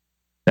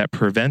that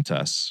prevent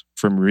us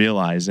from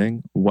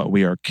realizing what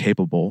we are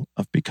capable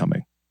of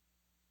becoming?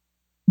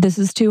 This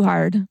is too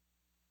hard.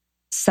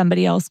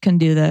 Somebody else can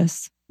do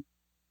this.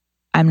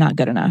 I'm not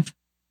good enough.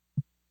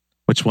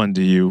 Which one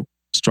do you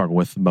struggle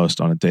with the most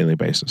on a daily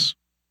basis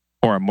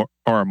or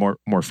a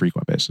more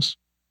frequent basis?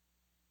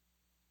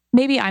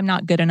 Maybe I'm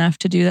not good enough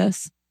to do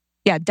this.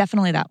 Yeah,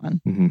 definitely that one.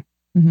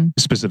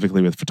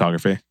 Specifically with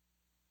photography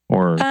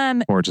or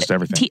just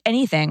everything?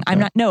 Anything.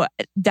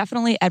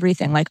 Definitely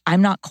everything. Like,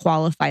 I'm not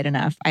qualified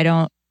enough. I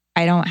don't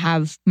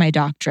have my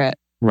doctorate.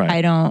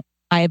 Right.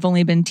 I've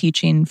only been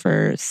teaching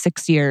for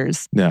 6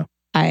 years. Yeah.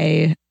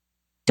 I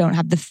don't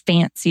have the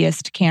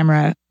fanciest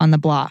camera on the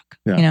block.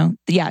 Yeah.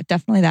 Yeah,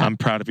 definitely that. I'm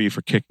proud of you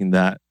for kicking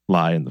that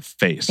lie in the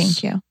face.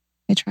 Thank you.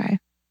 I try.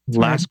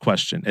 Last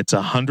question. It's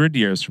 100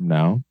 years from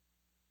now,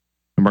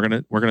 and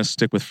we're gonna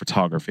stick with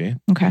photography.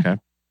 Okay. So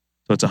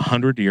it's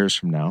 100 years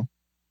from now.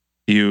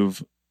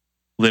 You've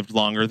lived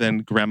longer than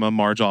Grandma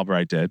Marge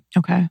Albright did.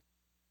 Okay.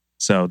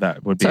 So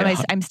that would be. So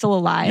I'm still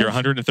alive. You're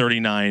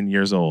 139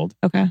 years old.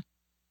 Okay.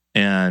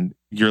 And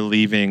you're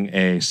leaving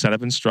a set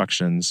of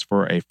instructions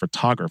for a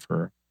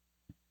photographer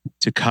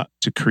to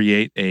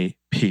create a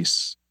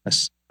piece,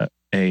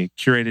 a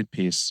curated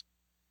piece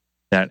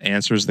that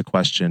answers the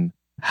question,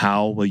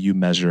 how will you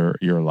measure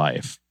your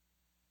life?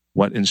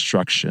 What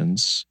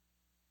instructions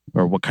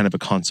or what kind of a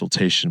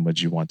consultation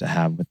would you want to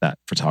have with that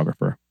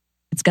photographer?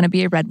 It's going to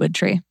be a redwood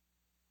tree.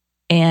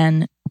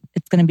 And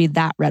it's going to be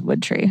that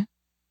redwood tree.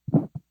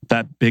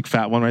 That big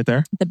fat one right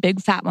there? The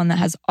big fat one that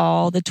has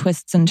all the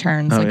twists and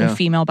turns a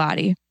female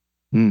body.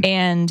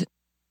 And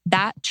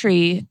that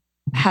tree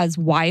has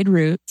wide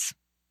roots.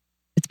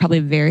 It's probably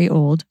very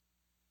old.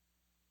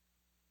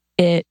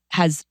 It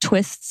has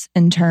twists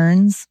and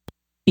turns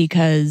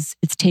because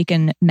it's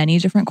taken many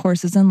different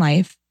courses in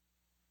life.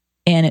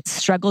 And it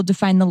struggled to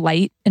find the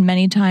light in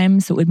many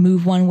times. So it would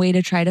move one way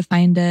to try to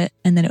find it.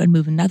 And then it would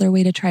move another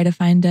way to try to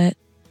find it.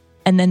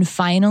 And then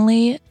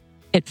finally,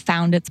 it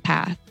found its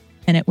path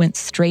and it went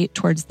straight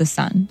towards the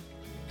sun.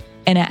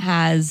 And it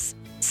has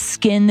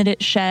skin that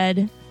it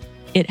shed.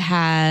 It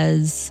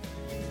has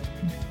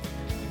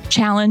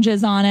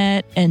challenges on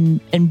it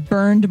and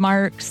burned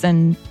marks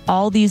and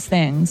all these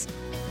things.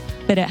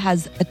 But it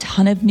has a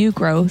ton of new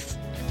growth.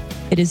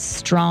 It is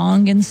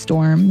strong in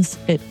storms.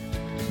 It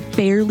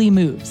barely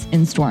moves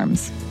in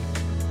storms.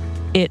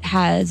 It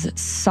has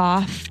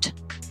soft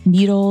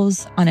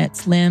needles on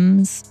its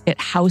limbs.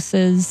 It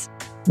houses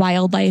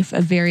wildlife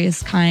of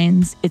various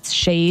kinds. It's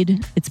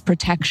shade, it's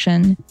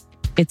protection,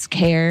 it's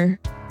care,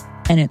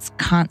 and it's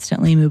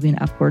constantly moving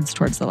upwards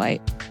towards the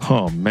light.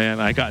 Oh man,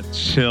 I got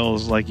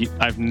chills like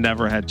I've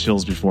never had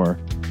chills before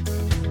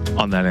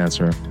on that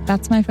answer.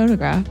 That's my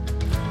photograph.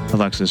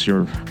 Alexis,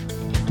 you're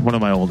one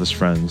of my oldest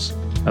friends.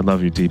 I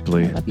love you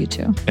deeply. I love you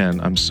too. And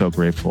I'm so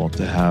grateful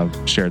to have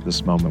shared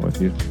this moment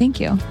with you. Thank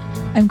you.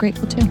 I'm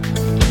grateful too.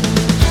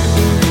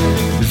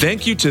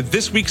 Thank you to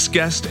this week's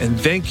guest, and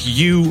thank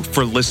you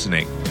for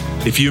listening.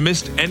 If you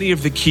missed any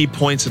of the key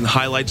points and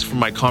highlights from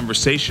my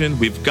conversation,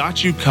 we've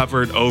got you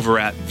covered over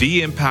at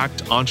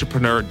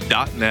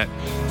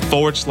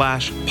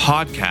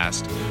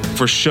theimpactentrepreneur.net/podcast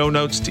for show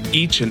notes to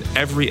each and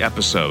every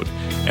episode.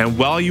 And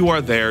while you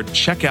are there,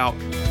 check out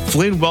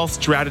Flynn Wealth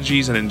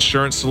Strategies and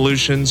Insurance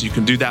Solutions. You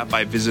can do that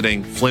by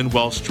visiting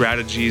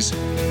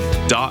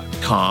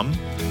flynnwealthstrategies.com.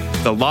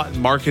 The Lot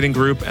Marketing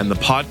Group and the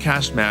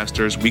Podcast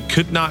Masters. We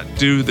could not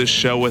do this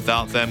show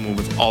without them and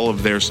with all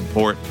of their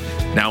support.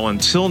 Now,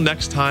 until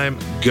next time,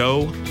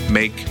 go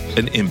make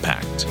an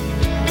impact.